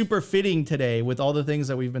like it's super fitting today with all the things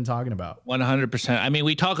that we've been talking about. 100%. I mean,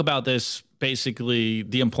 we talk about this, basically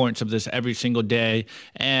the importance of this every single day.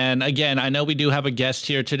 And again, I know we do have a guest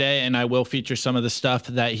here today, and I will feature some of the stuff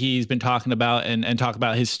that he's been talking about and talk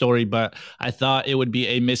about his story, but I thought it would be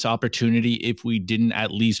a missed opportunity if we didn't at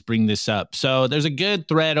least bring this up. So there's a good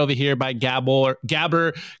thread over here by Gabber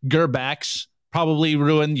Gerbax. Probably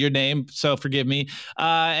ruined your name, so forgive me.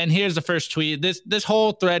 And here's the first tweet. This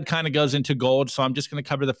whole thread kind of goes into gold, so I'm just going to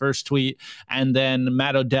cover the first tweet and then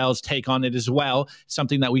Matt Odell's take on it as well,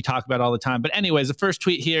 something that we talk about all the time. But anyways, the first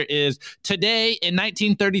tweet here is, today in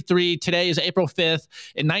 1933, today is April 5th,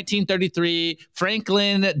 in 1933,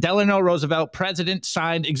 Franklin Delano Roosevelt, president,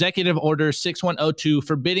 signed Executive Order 6102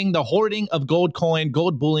 forbidding the hoarding of gold coin,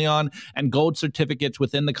 gold bullion, and gold certificates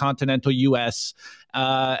within the continental U.S.,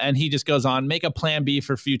 and he just goes on, make a plan B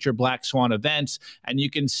for future Black Swan events. And you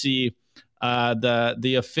can see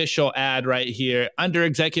the official ad right here. Under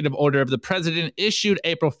executive order of the president issued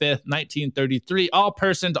April 5th, 1933, all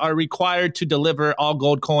persons are required to deliver all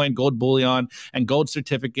gold coin, gold bullion, and gold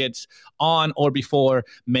certificates on or before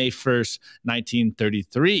May 1st,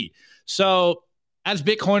 1933. So as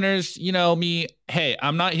Bitcoiners, you know me, hey,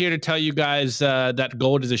 I'm not here to tell you guys that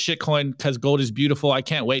gold is a shitcoin, because gold is beautiful. I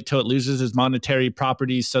can't wait till it loses its monetary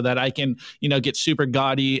properties so that I can, get super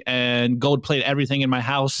gaudy and gold plate everything in my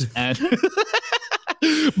house. And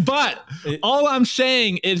but all I'm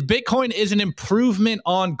saying is Bitcoin is an improvement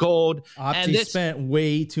on gold. Opti and this spent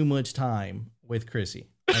way too much time with Chrissy.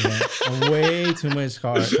 Okay? Way too much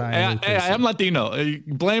time with Chrissy. I am Latino.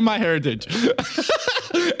 Blame my heritage.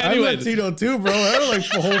 I'm Latino too, bro. I don't like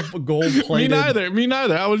the whole gold plated. Me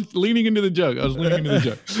neither. I was leaning into the joke.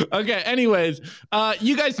 Okay. Anyways,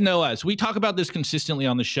 you guys know us. We talk about this consistently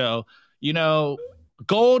on the show.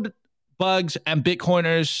 Gold bugs and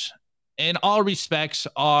Bitcoiners in all respects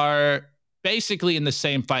are basically in the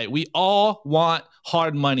same fight. We all want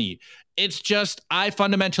hard money. It's just, I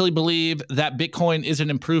fundamentally believe that Bitcoin is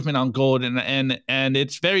an improvement on gold, and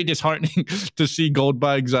it's very disheartening to see gold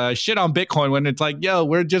bugs shit on Bitcoin when it's like, yo,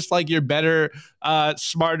 we're just like your better,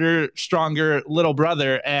 smarter, stronger little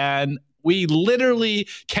brother, and we literally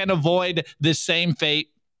can avoid the same fate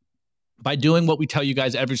by doing what we tell you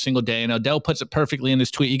guys every single day. And Odell puts it perfectly in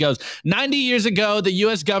his tweet. He goes, 90 years ago, the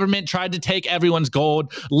U.S. government tried to take everyone's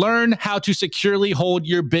gold. Learn how to securely hold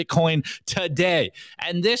your Bitcoin today.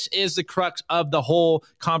 And this is the crux of the whole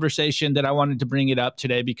conversation that I wanted to bring it up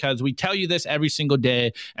today, because we tell you this every single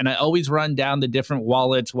day. And I always run down the different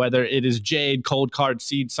wallets, whether it is Jade, Cold Card,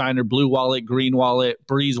 Seed Signer, Blue Wallet, Green Wallet,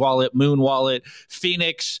 Breeze Wallet, Moon Wallet,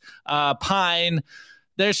 Phoenix, Pine.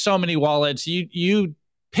 There's so many wallets. You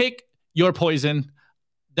pick your poison.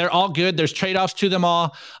 They're all good. There's trade-offs to them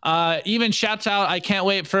all. Even shouts out, I can't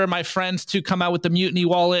wait for my friends to come out with the Mutiny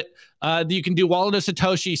wallet. You can do Wallet of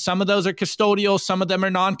Satoshi. Some of those are custodial. Some of them are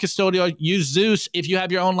non-custodial. Use Zeus if you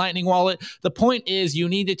have your own Lightning wallet. The point is, you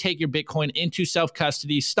need to take your Bitcoin into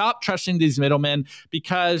self-custody. Stop trusting these middlemen,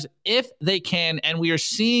 because if they can, and we are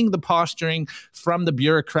seeing the posturing from the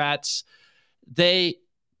bureaucrats, they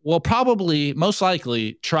will probably, most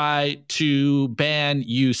likely, try to ban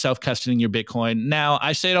you self-custodying your Bitcoin. Now,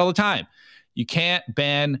 I say it all the time. You can't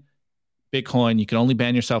ban Bitcoin. You can only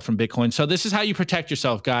ban yourself from Bitcoin. So this is how you protect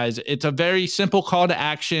yourself, guys. It's a very simple call to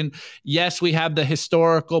action. Yes, we have the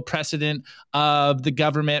historical precedent of the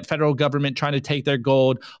government, federal government, trying to take their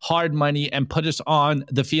gold, hard money, and put us on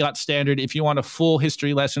the fiat standard. If you want a full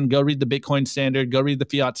history lesson, go read the Bitcoin standard, go read the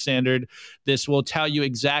fiat standard. This will tell you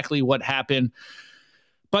exactly what happened.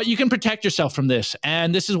 But you can protect yourself from this.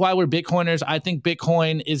 And this is why we're Bitcoiners. I think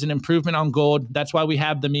Bitcoin is an improvement on gold. That's why we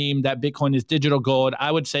have the meme that Bitcoin is digital gold.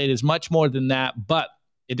 I would say it is much more than that, but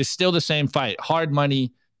it is still the same fight. Hard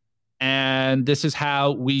money. And this is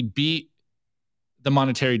how we beat the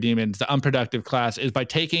monetary demons, the unproductive class, is by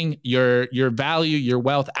taking your value, your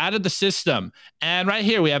wealth out of the system. And right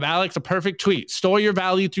here, we have Alex, a perfect tweet. Store your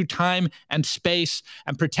value through time and space,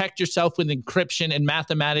 and protect yourself with encryption and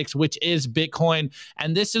mathematics, which is Bitcoin.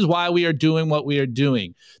 And this is why we are doing what we are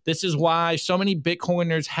doing. This is why so many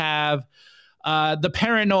Bitcoiners have the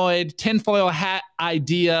paranoid tinfoil hat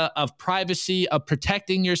idea of privacy, of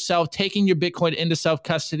protecting yourself, taking your Bitcoin into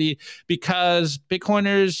self-custody, because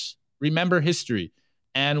Bitcoiners remember history.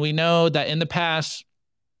 And we know that in the past,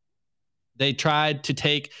 they tried to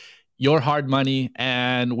take your hard money,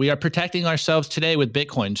 and we are protecting ourselves today with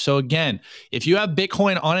Bitcoin. So again, if you have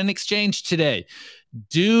Bitcoin on an exchange today,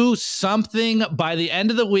 do something by the end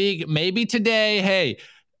of the week, maybe today. Hey,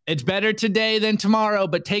 it's better today than tomorrow,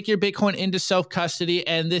 but take your Bitcoin into self-custody.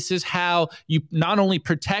 And this is how you not only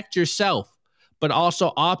protect yourself, but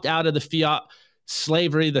also opt out of the fiat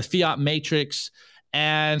slavery, the fiat matrix.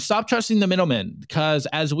 And stop trusting the middlemen, because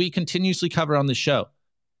as we continuously cover on the show,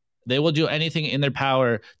 they will do anything in their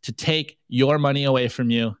power to take your money away from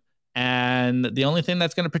you. And the only thing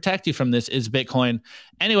that's going to protect you from this is Bitcoin.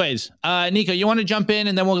 Anyways, Nico, you want to jump in,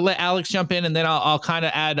 and then we'll let Alex jump in, and then I'll kind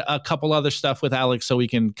of add a couple other stuff with Alex so we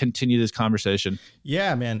can continue this conversation.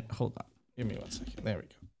 Yeah, man. Hold on. Give me 1 second. There we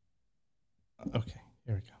go. Okay,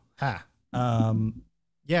 here we go.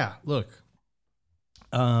 Yeah, look.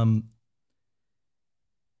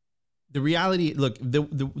 The reality, look, the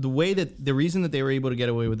way that the reason that they were able to get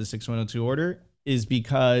away with the 6102 order is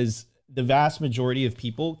because the vast majority of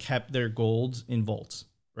people kept their gold in vaults,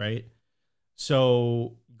 right?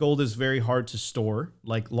 So gold is very hard to store,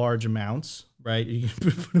 like large amounts, right? You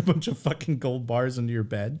can put a bunch of fucking gold bars under your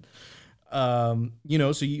bed. So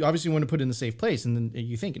you obviously want to put it in a safe place, and then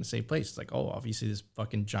you think in a safe place, it's like, oh, obviously this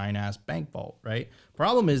fucking giant ass bank vault, right?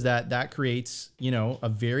 Problem is that creates, a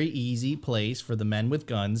very easy place for the men with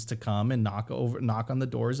guns to come and knock on the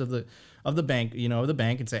doors of the bank, the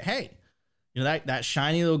bank, and say, hey, that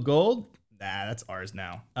shiny little gold, that's ours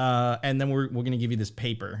now. And then we're going to give you this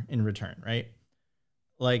paper in return, right?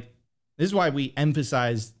 Like, This is why we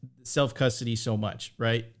emphasize self-custody so much,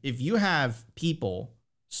 right? If you have people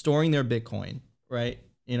storing their Bitcoin, right?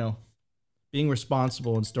 You know, being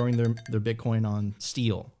responsible and storing their Bitcoin on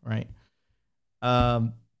steel, right?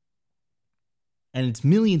 And it's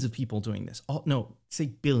millions of people doing this. Say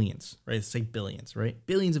billions, right? Say billions, right?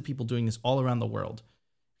 Billions of people doing this all around the world.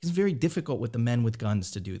 It's very difficult with the men with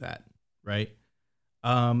guns to do that, right?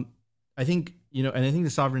 I think, you know, and I think the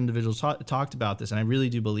sovereign individuals talked about this, and I really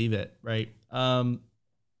do believe it, right?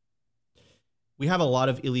 We have a lot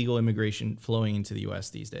of illegal immigration flowing into the U.S.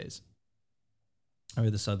 these days, or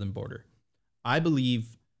the southern border. I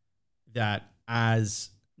believe that as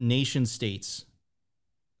nation states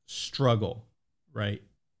struggle, right,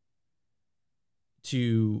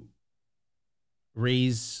 to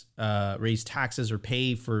raise taxes or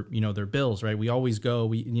pay for, you know, their bills, right? We always go,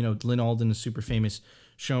 Lynn Alden is super famous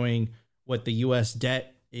showing what the U.S.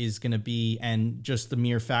 debt is going to be, and just the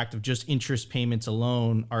mere fact of just interest payments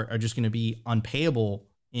alone are just going to be unpayable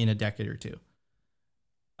in a decade or two.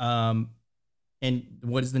 And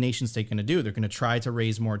what is the nation state going to do? They're going to try to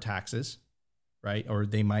raise more taxes, right? Or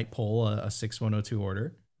they might pull a 6102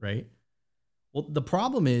 order, right? Well, the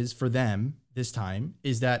problem is for them this time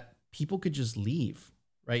is that people could just leave,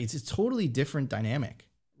 right? It's a totally different dynamic,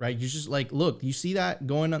 right? You're just like, look, you see that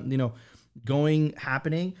going on,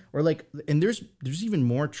 happening, or like, and there's even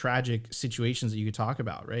more tragic situations that you could talk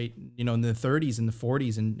about, right? You know, in the 30s and the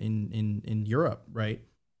 40s in Europe, right?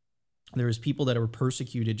 There was people that were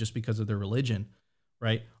persecuted just because of their religion,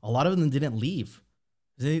 right? A lot of them didn't leave.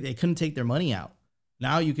 They couldn't take their money out.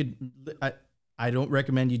 Now you could, I don't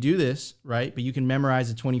recommend you do this, right? But you can memorize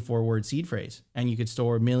a 24-word seed phrase, and you could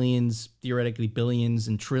store millions, theoretically billions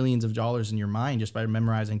and trillions of dollars in your mind just by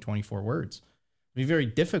memorizing 24 words. It'd be very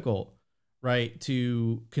difficult, right,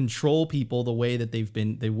 to control people the way that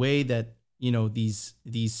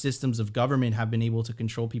these systems of government have been able to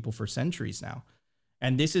control people for centuries now.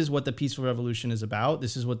 And this is what the peaceful revolution is about.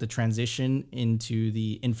 This is what the transition into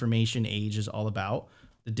the information age is all about.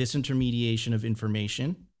 The disintermediation of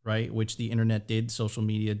information, right? Which the internet did, social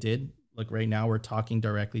media did. Like right now we're talking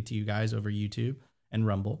directly to you guys over YouTube and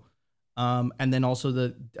Rumble. And then also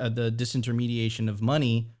the disintermediation of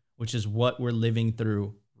money, which is what we're living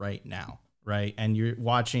through right now, right? And you're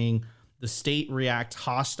watching the state react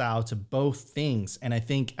hostile to both things. And I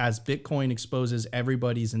think as Bitcoin exposes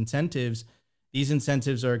everybody's incentives, these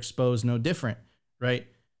incentives are exposed no different, right?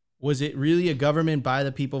 Was it really a government by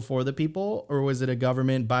the people for the people, or was it a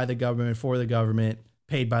government by the government for the government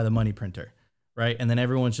paid by the money printer, right? And then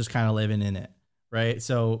everyone's just kind of living in it, right?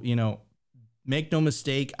 So, make no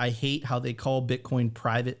mistake, I hate how they call Bitcoin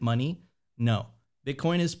private money. No,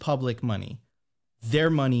 Bitcoin is public money. Their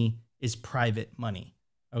money is private money,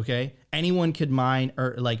 okay? Anyone could mine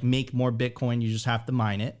or like make more Bitcoin. You just have to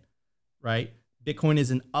mine it, right? Bitcoin is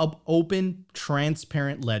an open,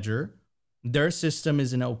 transparent ledger. Their system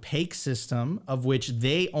is an opaque system of which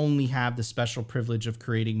they only have the special privilege of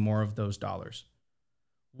creating more of those dollars.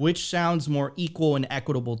 Which sounds more equal and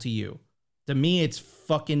equitable to you? To me, it's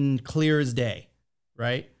fucking clear as day,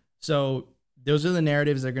 right? So those are the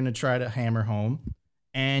narratives they're going to try to hammer home.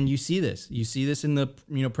 And you see this. You see this in the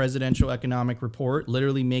presidential economic report,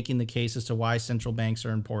 literally making the case as to why central banks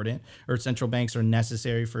are important, or central banks are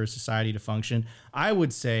necessary for a society to function. I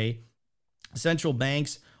would say central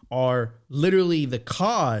banks are literally the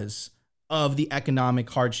cause of the economic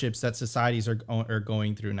hardships that societies are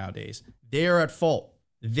going through nowadays. They are at fault.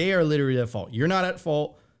 They are literally at fault. You're not at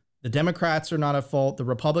fault. The Democrats are not at fault. The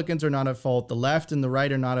Republicans are not at fault. The left and the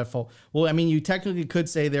right are not at fault. Well, I mean, you technically could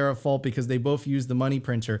say they're at fault because they both use the money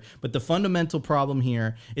printer. But the fundamental problem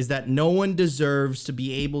here is that no one deserves to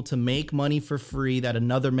be able to make money for free that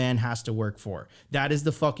another man has to work for. That is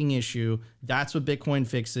the fucking issue. That's what Bitcoin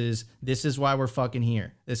fixes. This is why we're fucking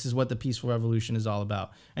here. This is what the peaceful revolution is all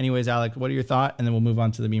about. Anyways, Alec, what are your thoughts? And then we'll move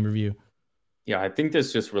on to the meme review. Yeah, I think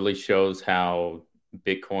this just really shows how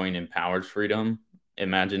Bitcoin empowers freedom.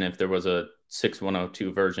 Imagine if there was a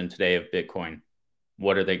 6102 version today of Bitcoin.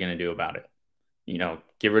 What are they going to do about it?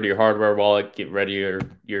 Get rid of your hardware wallet, get rid of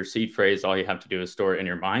your seed phrase. All you have to do is store it in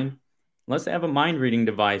your mind. Unless they have a mind reading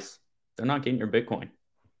device, they're not getting your Bitcoin.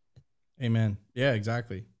 Amen. Yeah,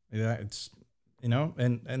 exactly. Yeah, it's,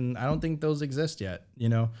 and I don't think those exist yet,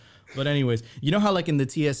 But anyways, how like in the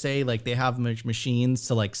TSA, like they have machines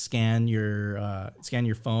to like scan your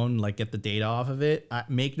phone, like get the data off of it.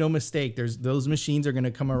 Make no mistake, those machines are going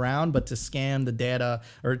to come around, but to scan the data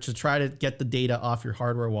or to try to get the data off your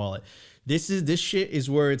hardware wallet. This shit is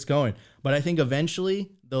where it's going. But I think eventually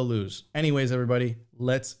they'll lose. Anyways, everybody,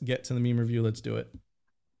 let's get to the meme review. Let's do it.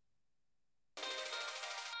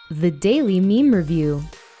 The Daily Meme Review.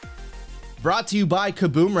 Brought to you by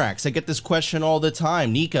Kaboom Racks. I get this question all the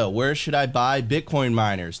time. Nico, where should I buy Bitcoin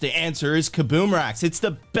miners? The answer is Kaboom Racks. It's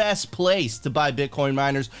the best place to buy Bitcoin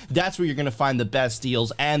miners. That's where you're going to find the best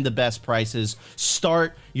deals and the best prices.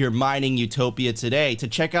 Start your mining utopia today. To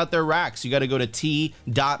check out their racks, you got to go to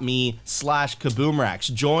t.me/Kaboom Racks.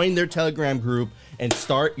 Join their Telegram group and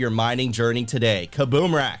start your mining journey today.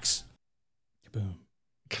 Kaboom Racks. Kaboom.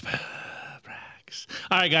 Kaboom.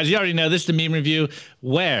 All right, guys, you already know this is the meme review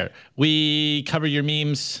where we cover your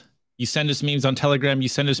memes. You send us memes on Telegram. You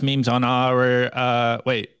send us memes on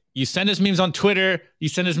you send us memes on Twitter. You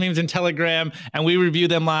send us memes in Telegram, and we review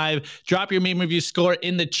them live. Drop your meme review score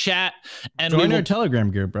in the chat. And join our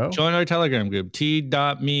Telegram group, bro. Join our Telegram group,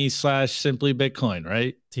 t.me/simply Bitcoin,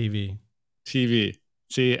 right? TV.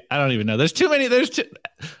 See, I don't even know. That's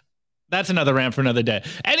another rant for another day.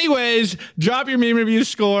 Anyways, drop your meme review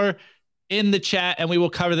score in the chat, and we will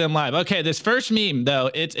cover them live. Okay, this first meme, though,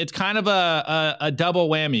 it's kind of a double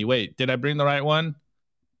whammy. Wait, did I bring the right one?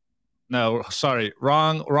 No, sorry,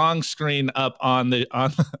 wrong screen up on the. All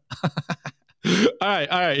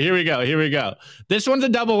right, here we go. This one's a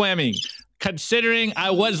double whammy. Considering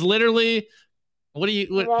I was literally,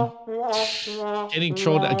 getting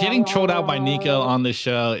trolled out by Nico on this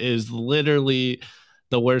show is literally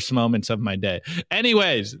the worst moments of my day.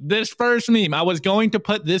 Anyways, this first meme, I was going to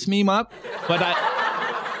put this meme up, but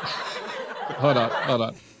hold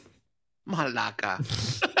on. Malaka.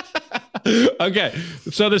 Okay,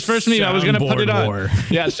 so this first meme, I was going to put it on. War.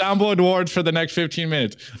 Yeah, soundboard wars for the next 15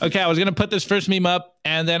 minutes. Okay, I was going to put this first meme up,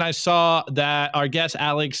 and then I saw that our guest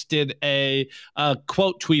Alex did a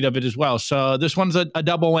quote tweet of it as well. So this one's a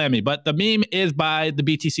double whammy, but the meme is by the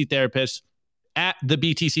BTC Therapist, at the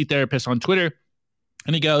BTC Therapist on Twitter.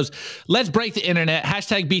 And he goes, let's break the internet.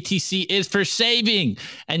 Hashtag BTC is for saving.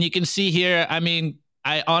 And you can see here, I mean,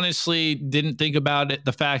 I honestly didn't think about it,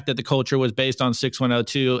 the fact that the culture was based on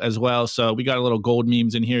 6102 as well. So we got a little gold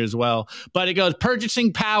memes in here as well. But it goes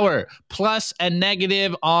purchasing power, plus and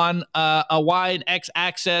negative on a wide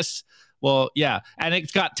x-axis. Well, yeah. And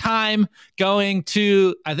it's got time going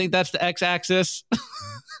to, I think that's the x-axis.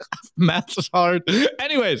 Maths is hard.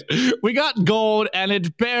 Anyways, we got gold, and it's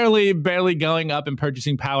barely going up in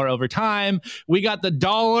purchasing power over time. We got the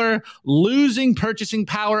dollar losing purchasing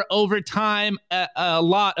power over time,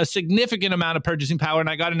 a significant amount of purchasing power. And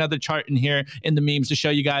I got another chart in here in the memes to show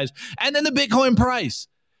you guys. And then the Bitcoin price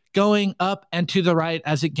going up and to the right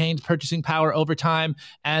as it gains purchasing power over time.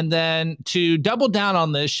 And then to double down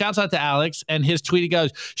on this, shouts out to Alex and his tweet. He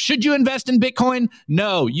goes, should you invest in Bitcoin?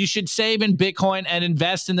 No, you should save in Bitcoin and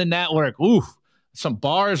invest in the network. Ooh, some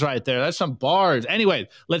bars right there. That's some bars. Anyway,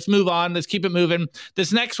 let's move on. Let's keep it moving.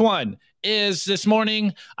 This next one is this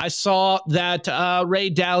morning. I saw that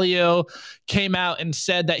Ray Dalio came out and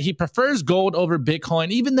said that he prefers gold over Bitcoin,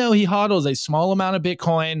 even though he hodls a small amount of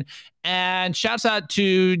Bitcoin. And shouts out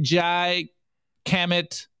to Jai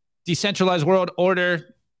Kamit, Decentralized World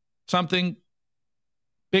Order, something.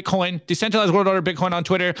 Bitcoin, Decentralized World Order Bitcoin on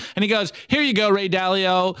Twitter. And he goes, here you go, Ray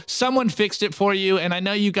Dalio. Someone fixed it for you. And I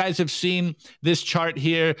know you guys have seen this chart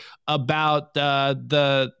here about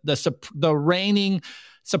the reigning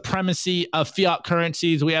supremacy of fiat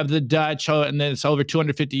currencies. We have the Dutch, and then it's over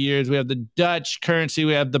 250 years. We have the Dutch currency.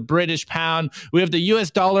 We have the British pound. We have the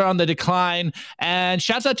US dollar on the decline. And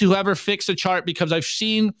shouts out to whoever fixed the chart, because I've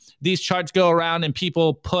seen these charts go around and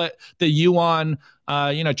people put the yuan,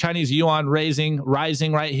 Chinese yuan rising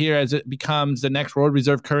right here as it becomes the next world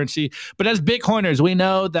reserve currency. But as Bitcoiners, we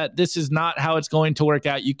know that this is not how it's going to work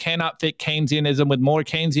out. You cannot fit Keynesianism with more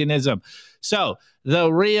Keynesianism. So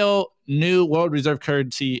the real new world reserve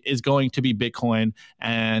currency is going to be Bitcoin,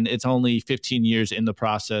 and it's only 15 years in the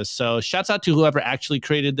process. So shouts out to whoever actually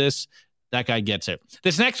created this. That guy gets it.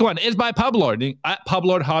 This next one is by Publord, at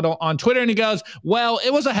Publord Hodl on Twitter. And he goes, well,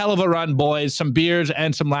 it was a hell of a run, boys. Some beers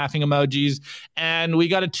and some laughing emojis. And we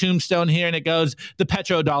got a tombstone here, and it goes, the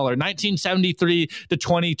petrodollar, 1973 to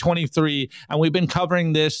 2023. And we've been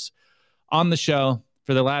covering this on the show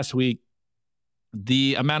for the last week.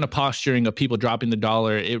 The amount of posturing of people dropping the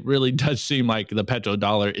dollar, it really does seem like the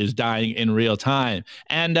petrodollar is dying in real time.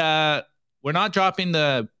 And we're not dropping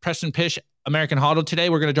the Preston Pish American Hodl today.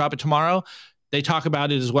 We're going to drop it tomorrow. They talk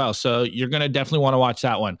about it as well. So you're going to definitely want to watch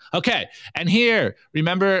that one. Okay. And here,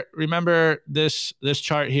 remember this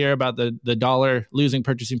chart here about the dollar losing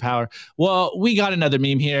purchasing power. Well, we got another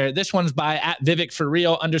meme here. This one's by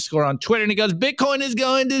 @VivicForReal_ on Twitter. And he goes, Bitcoin is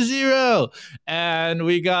going to zero. And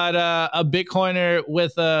we got a Bitcoiner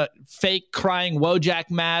with a fake crying Wojak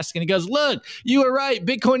mask. And he goes, look, you were right.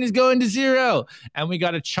 Bitcoin is going to zero. And we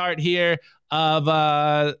got a chart here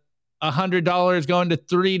of $100 going to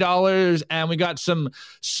 $3, and we got some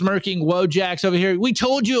smirking Wojaks over here. We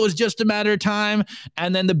told you it was just a matter of time.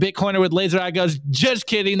 And then the Bitcoiner with laser eye goes, just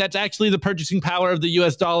kidding. That's actually the purchasing power of the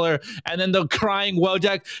US dollar. And then the crying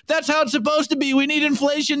Wojak, that's how it's supposed to be. We need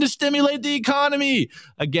inflation to stimulate the economy.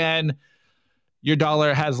 Again, your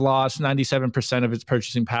dollar has lost 97% of its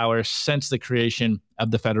purchasing power since the creation of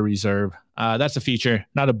the Federal Reserve. That's a feature,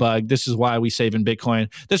 not a bug. This is why we save in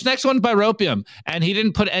Bitcoin. This next one's by Ropium, and he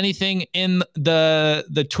didn't put anything in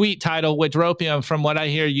the tweet title, which Ropium, from what I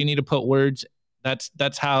hear, you need to put words.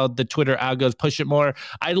 That's how the Twitter algos push it more.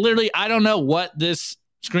 I don't know what this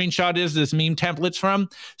screenshot is, this meme template's from,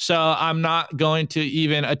 so I'm not going to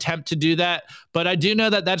even attempt to do that. But I do know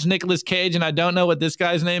that that's Nicolas Cage, and I don't know what this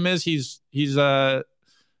guy's name is. He's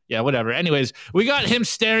yeah, whatever. Anyways, we got him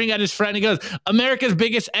staring at his friend. He goes, America's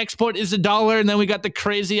biggest export is the dollar. And then we got the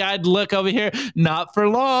crazy-eyed look over here. Not for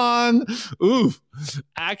long. Ooh,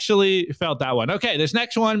 actually felt that one. Okay, this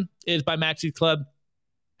next one is by Maxi Club,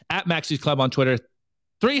 at Maxi Club on Twitter.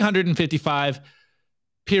 355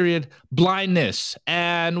 period blindness.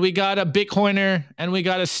 And we got a Bitcoiner and we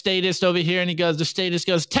got a statist over here, and he goes, the statist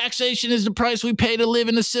goes, taxation is the price we pay to live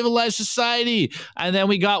in a civilized society. And then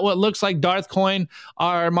we got what looks like Darth Coin,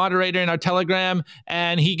 our moderator in our Telegram,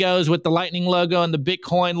 and he goes with the lightning logo and the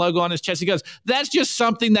Bitcoin logo on his chest. He goes, that's just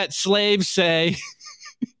something that slaves say.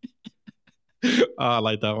 Oh, I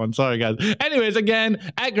like that one. Sorry, guys. Anyways,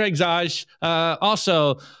 again, at Greg Zaj.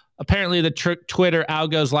 Also, apparently the Twitter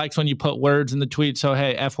algos likes when you put words in the tweet. So,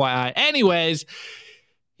 hey, FYI. Anyways,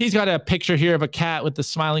 he's got a picture here of a cat with the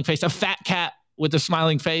smiling face, a fat cat with a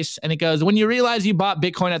smiling face. And it goes, when you realize you bought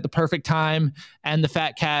Bitcoin at the perfect time, and the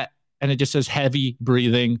fat cat, and it just says heavy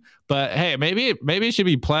breathing. But hey, maybe it should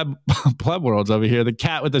be pleb worlds over here. The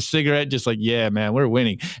cat with the cigarette, just like, yeah, man, we're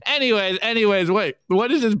winning. Anyways, wait,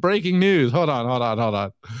 what is this breaking news? Hold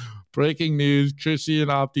on. Breaking news, Chrissy and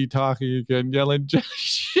Opti talking again, yelling.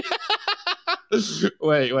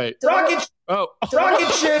 Wait. Rocket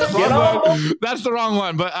ship. Get on. That's the wrong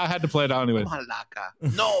one, but I had to play it out anyway.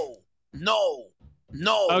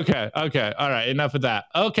 No. Okay. All right, enough of that.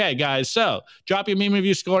 Okay, guys, so drop your meme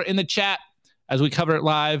review score in the chat as we cover it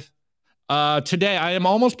live. Today, I am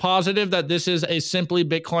almost positive that this is a Simply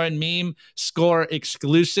Bitcoin meme score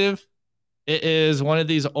exclusive. It is one of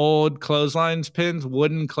these old clotheslines pins,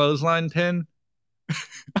 wooden clothesline pin.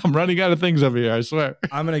 I'm running out of things over here, I swear.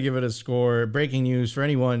 I'm going to give it a score. Breaking news for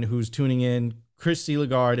anyone who's tuning in. Christy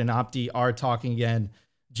Lagarde and Opti are talking again.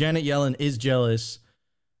 Janet Yellen is jealous.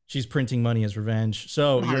 She's printing money as revenge.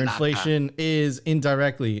 So your inflation is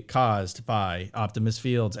indirectly caused by Optimus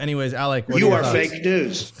Fields. Anyways, Alec, what You are are your thoughts? fake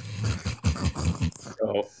news.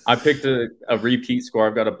 So I picked a repeat score.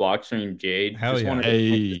 I've got a Blockstream Jade. Hell Just yeah. wanted to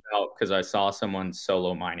point this out because I saw someone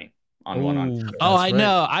solo mining on one on. Ooh, Oh, that's I right.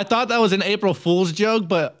 know. I thought that was an April Fool's joke,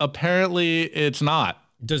 but apparently it's not.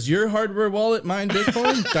 Does your hardware wallet mine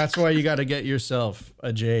Bitcoin? That's why you got to get yourself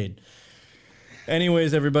a Jade.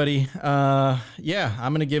 Anyways, everybody, yeah,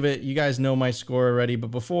 I'm going to give it, you guys know my score already, but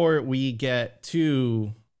before we get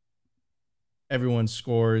to everyone's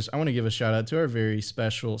scores, I want to give a shout out to our very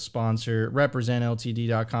special sponsor,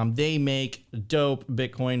 representltd.com. They make dope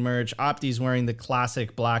Bitcoin merch. Opti's wearing the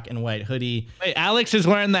classic black and white hoodie. Wait, Alex is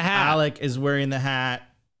wearing the hat. Alec is wearing the hat.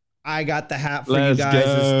 I got the hat for Let's you guys,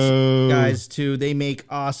 go. guys too. They make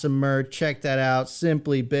awesome merch. Check that out.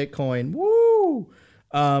 Simply Bitcoin. Woo!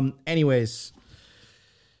 Anyways,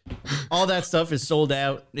 all that stuff is sold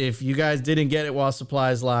out. If you guys didn't get it while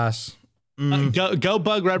supplies last, Go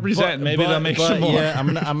bug represent. Maybe they'll make some more. Yeah, I'm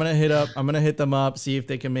gonna hit them up, see if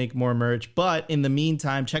they can make more merch. But in the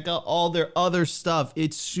meantime, check out all their other stuff.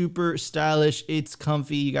 It's super stylish. It's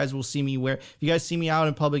comfy. You guys will see me wear. If you guys see me out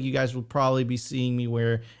in public, you guys will probably be seeing me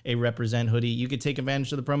wear a Represent hoodie. You could take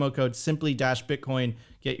advantage of the promo code simply-bitcoin.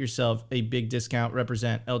 Get yourself a big discount.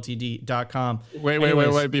 representltd.com.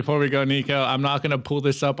 Wait. Before we go, Nico, I'm not going to pull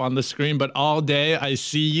this up on the screen, but all day I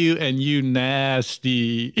see you and you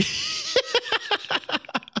nasty.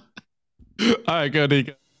 All right, go,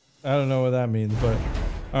 Nico. I don't know what that means, but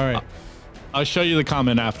all right. I'll show you the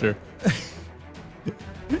comment after.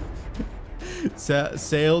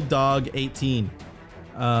 Sail Dog 18.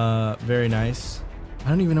 Very nice. I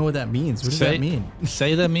don't even know what that means. What does that mean?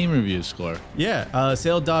 Say the meme review score. Yeah,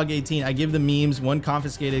 Sail Dog 18. I give the memes 1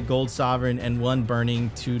 confiscated gold sovereign and 1 burning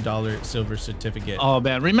 $2 silver certificate. Oh,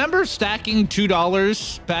 man. Remember stacking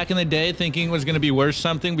 $2 back in the day thinking it was going to be worth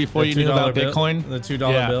something before The you knew about bill- Bitcoin? The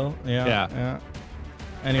 $2 Yeah. bill. Yeah.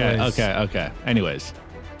 Anyways. Okay. Anyways.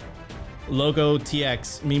 Logo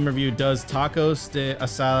TX meme review does tacos de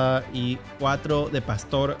asada y 4 de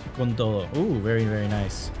pastor con todo. Ooh, very, very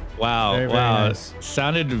nice. Wow. Very, very Wow. nice.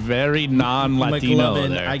 Sounded very non-Latino McLovin,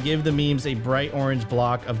 there. I give the memes a bright orange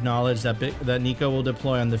block of knowledge that that Nico will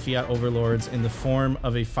deploy on the fiat overlords in the form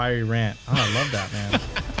of a fiery rant. Oh, I love that, man.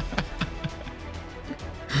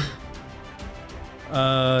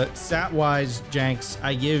 Satwise Janks,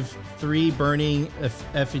 I give 3 burning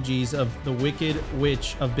effigies of the Wicked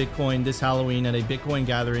Witch of Bitcoin this Halloween at a Bitcoin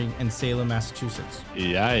gathering in Salem, Massachusetts.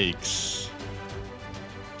 Yikes.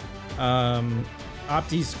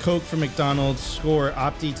 Opti's Coke from McDonald's score.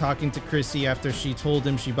 Opti talking to Christy after she told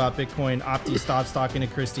him she bought Bitcoin. Opti stops talking to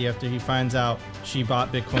Christy after he finds out she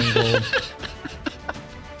bought Bitcoin Gold.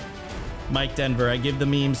 Mike Denver, I give the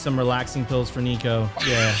memes some relaxing pills for Nico.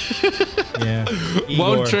 Yeah. Yeah.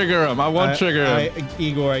 Won't trigger him. I won't trigger him.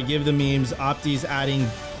 Igor, I give the memes. Opti's adding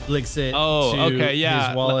Blixit to okay. Yeah.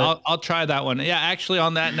 his wallet. I'll try that one. Yeah, actually,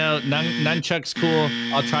 on that note, Nunchuck's cool.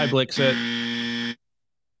 I'll try Blixit.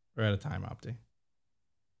 We're out of time, Opti.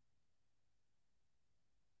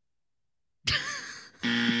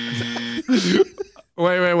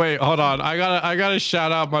 Wait. Hold on. I gotta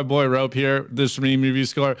shout out my boy Rope here. This meme review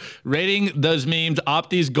score. Rating those memes,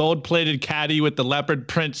 Opti's gold-plated caddy with the leopard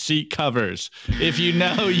print seat covers. If you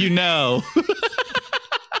know, you know.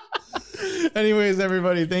 Anyways,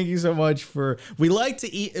 everybody, thank you so much for. We like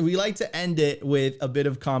to end it with a bit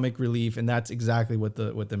of comic relief, and that's exactly what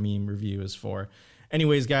the meme review is for.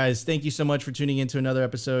 Anyways, guys, thank you so much for tuning in to another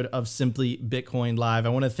episode of Simply Bitcoin Live. I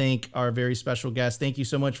want to thank our very special guest. Thank you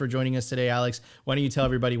so much for joining us today, Alex. Why don't you tell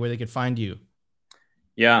everybody where they could find you?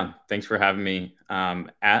 Yeah, thanks for having me.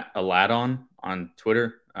 At Aladon on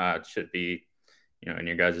Twitter. It should be, in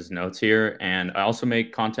your guys' notes here. And I also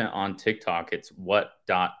make content on TikTok. It's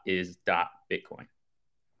what.is.bitcoin.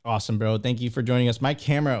 Awesome, bro. Thank you for joining us. My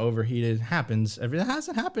camera overheated. It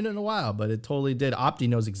hasn't happened in a while, but it totally did. Opti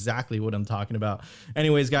knows exactly what I'm talking about.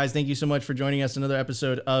 Anyways, guys, thank you so much for joining us. Another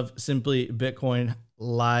episode of Simply Bitcoin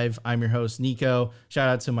Live. I'm your host, Nico. Shout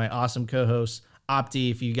out to my awesome co-host, Opti.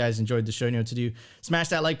 If you guys enjoyed the show, you know what to do. Smash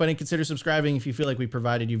that like button. Consider subscribing if you feel like we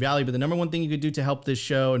provided you value. But the number one thing you could do to help this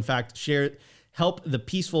show, in fact, help the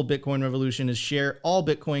peaceful Bitcoin revolution, is share all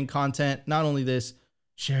Bitcoin content. Not only this,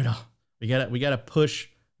 share it all. We gotta push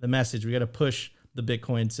the message. We got to push the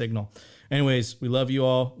Bitcoin signal. Anyways, we love you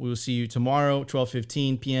all. We will see you tomorrow,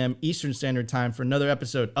 12:15 p.m. Eastern Standard Time for another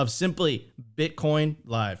episode of Simply Bitcoin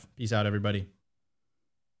Live. Peace out, everybody.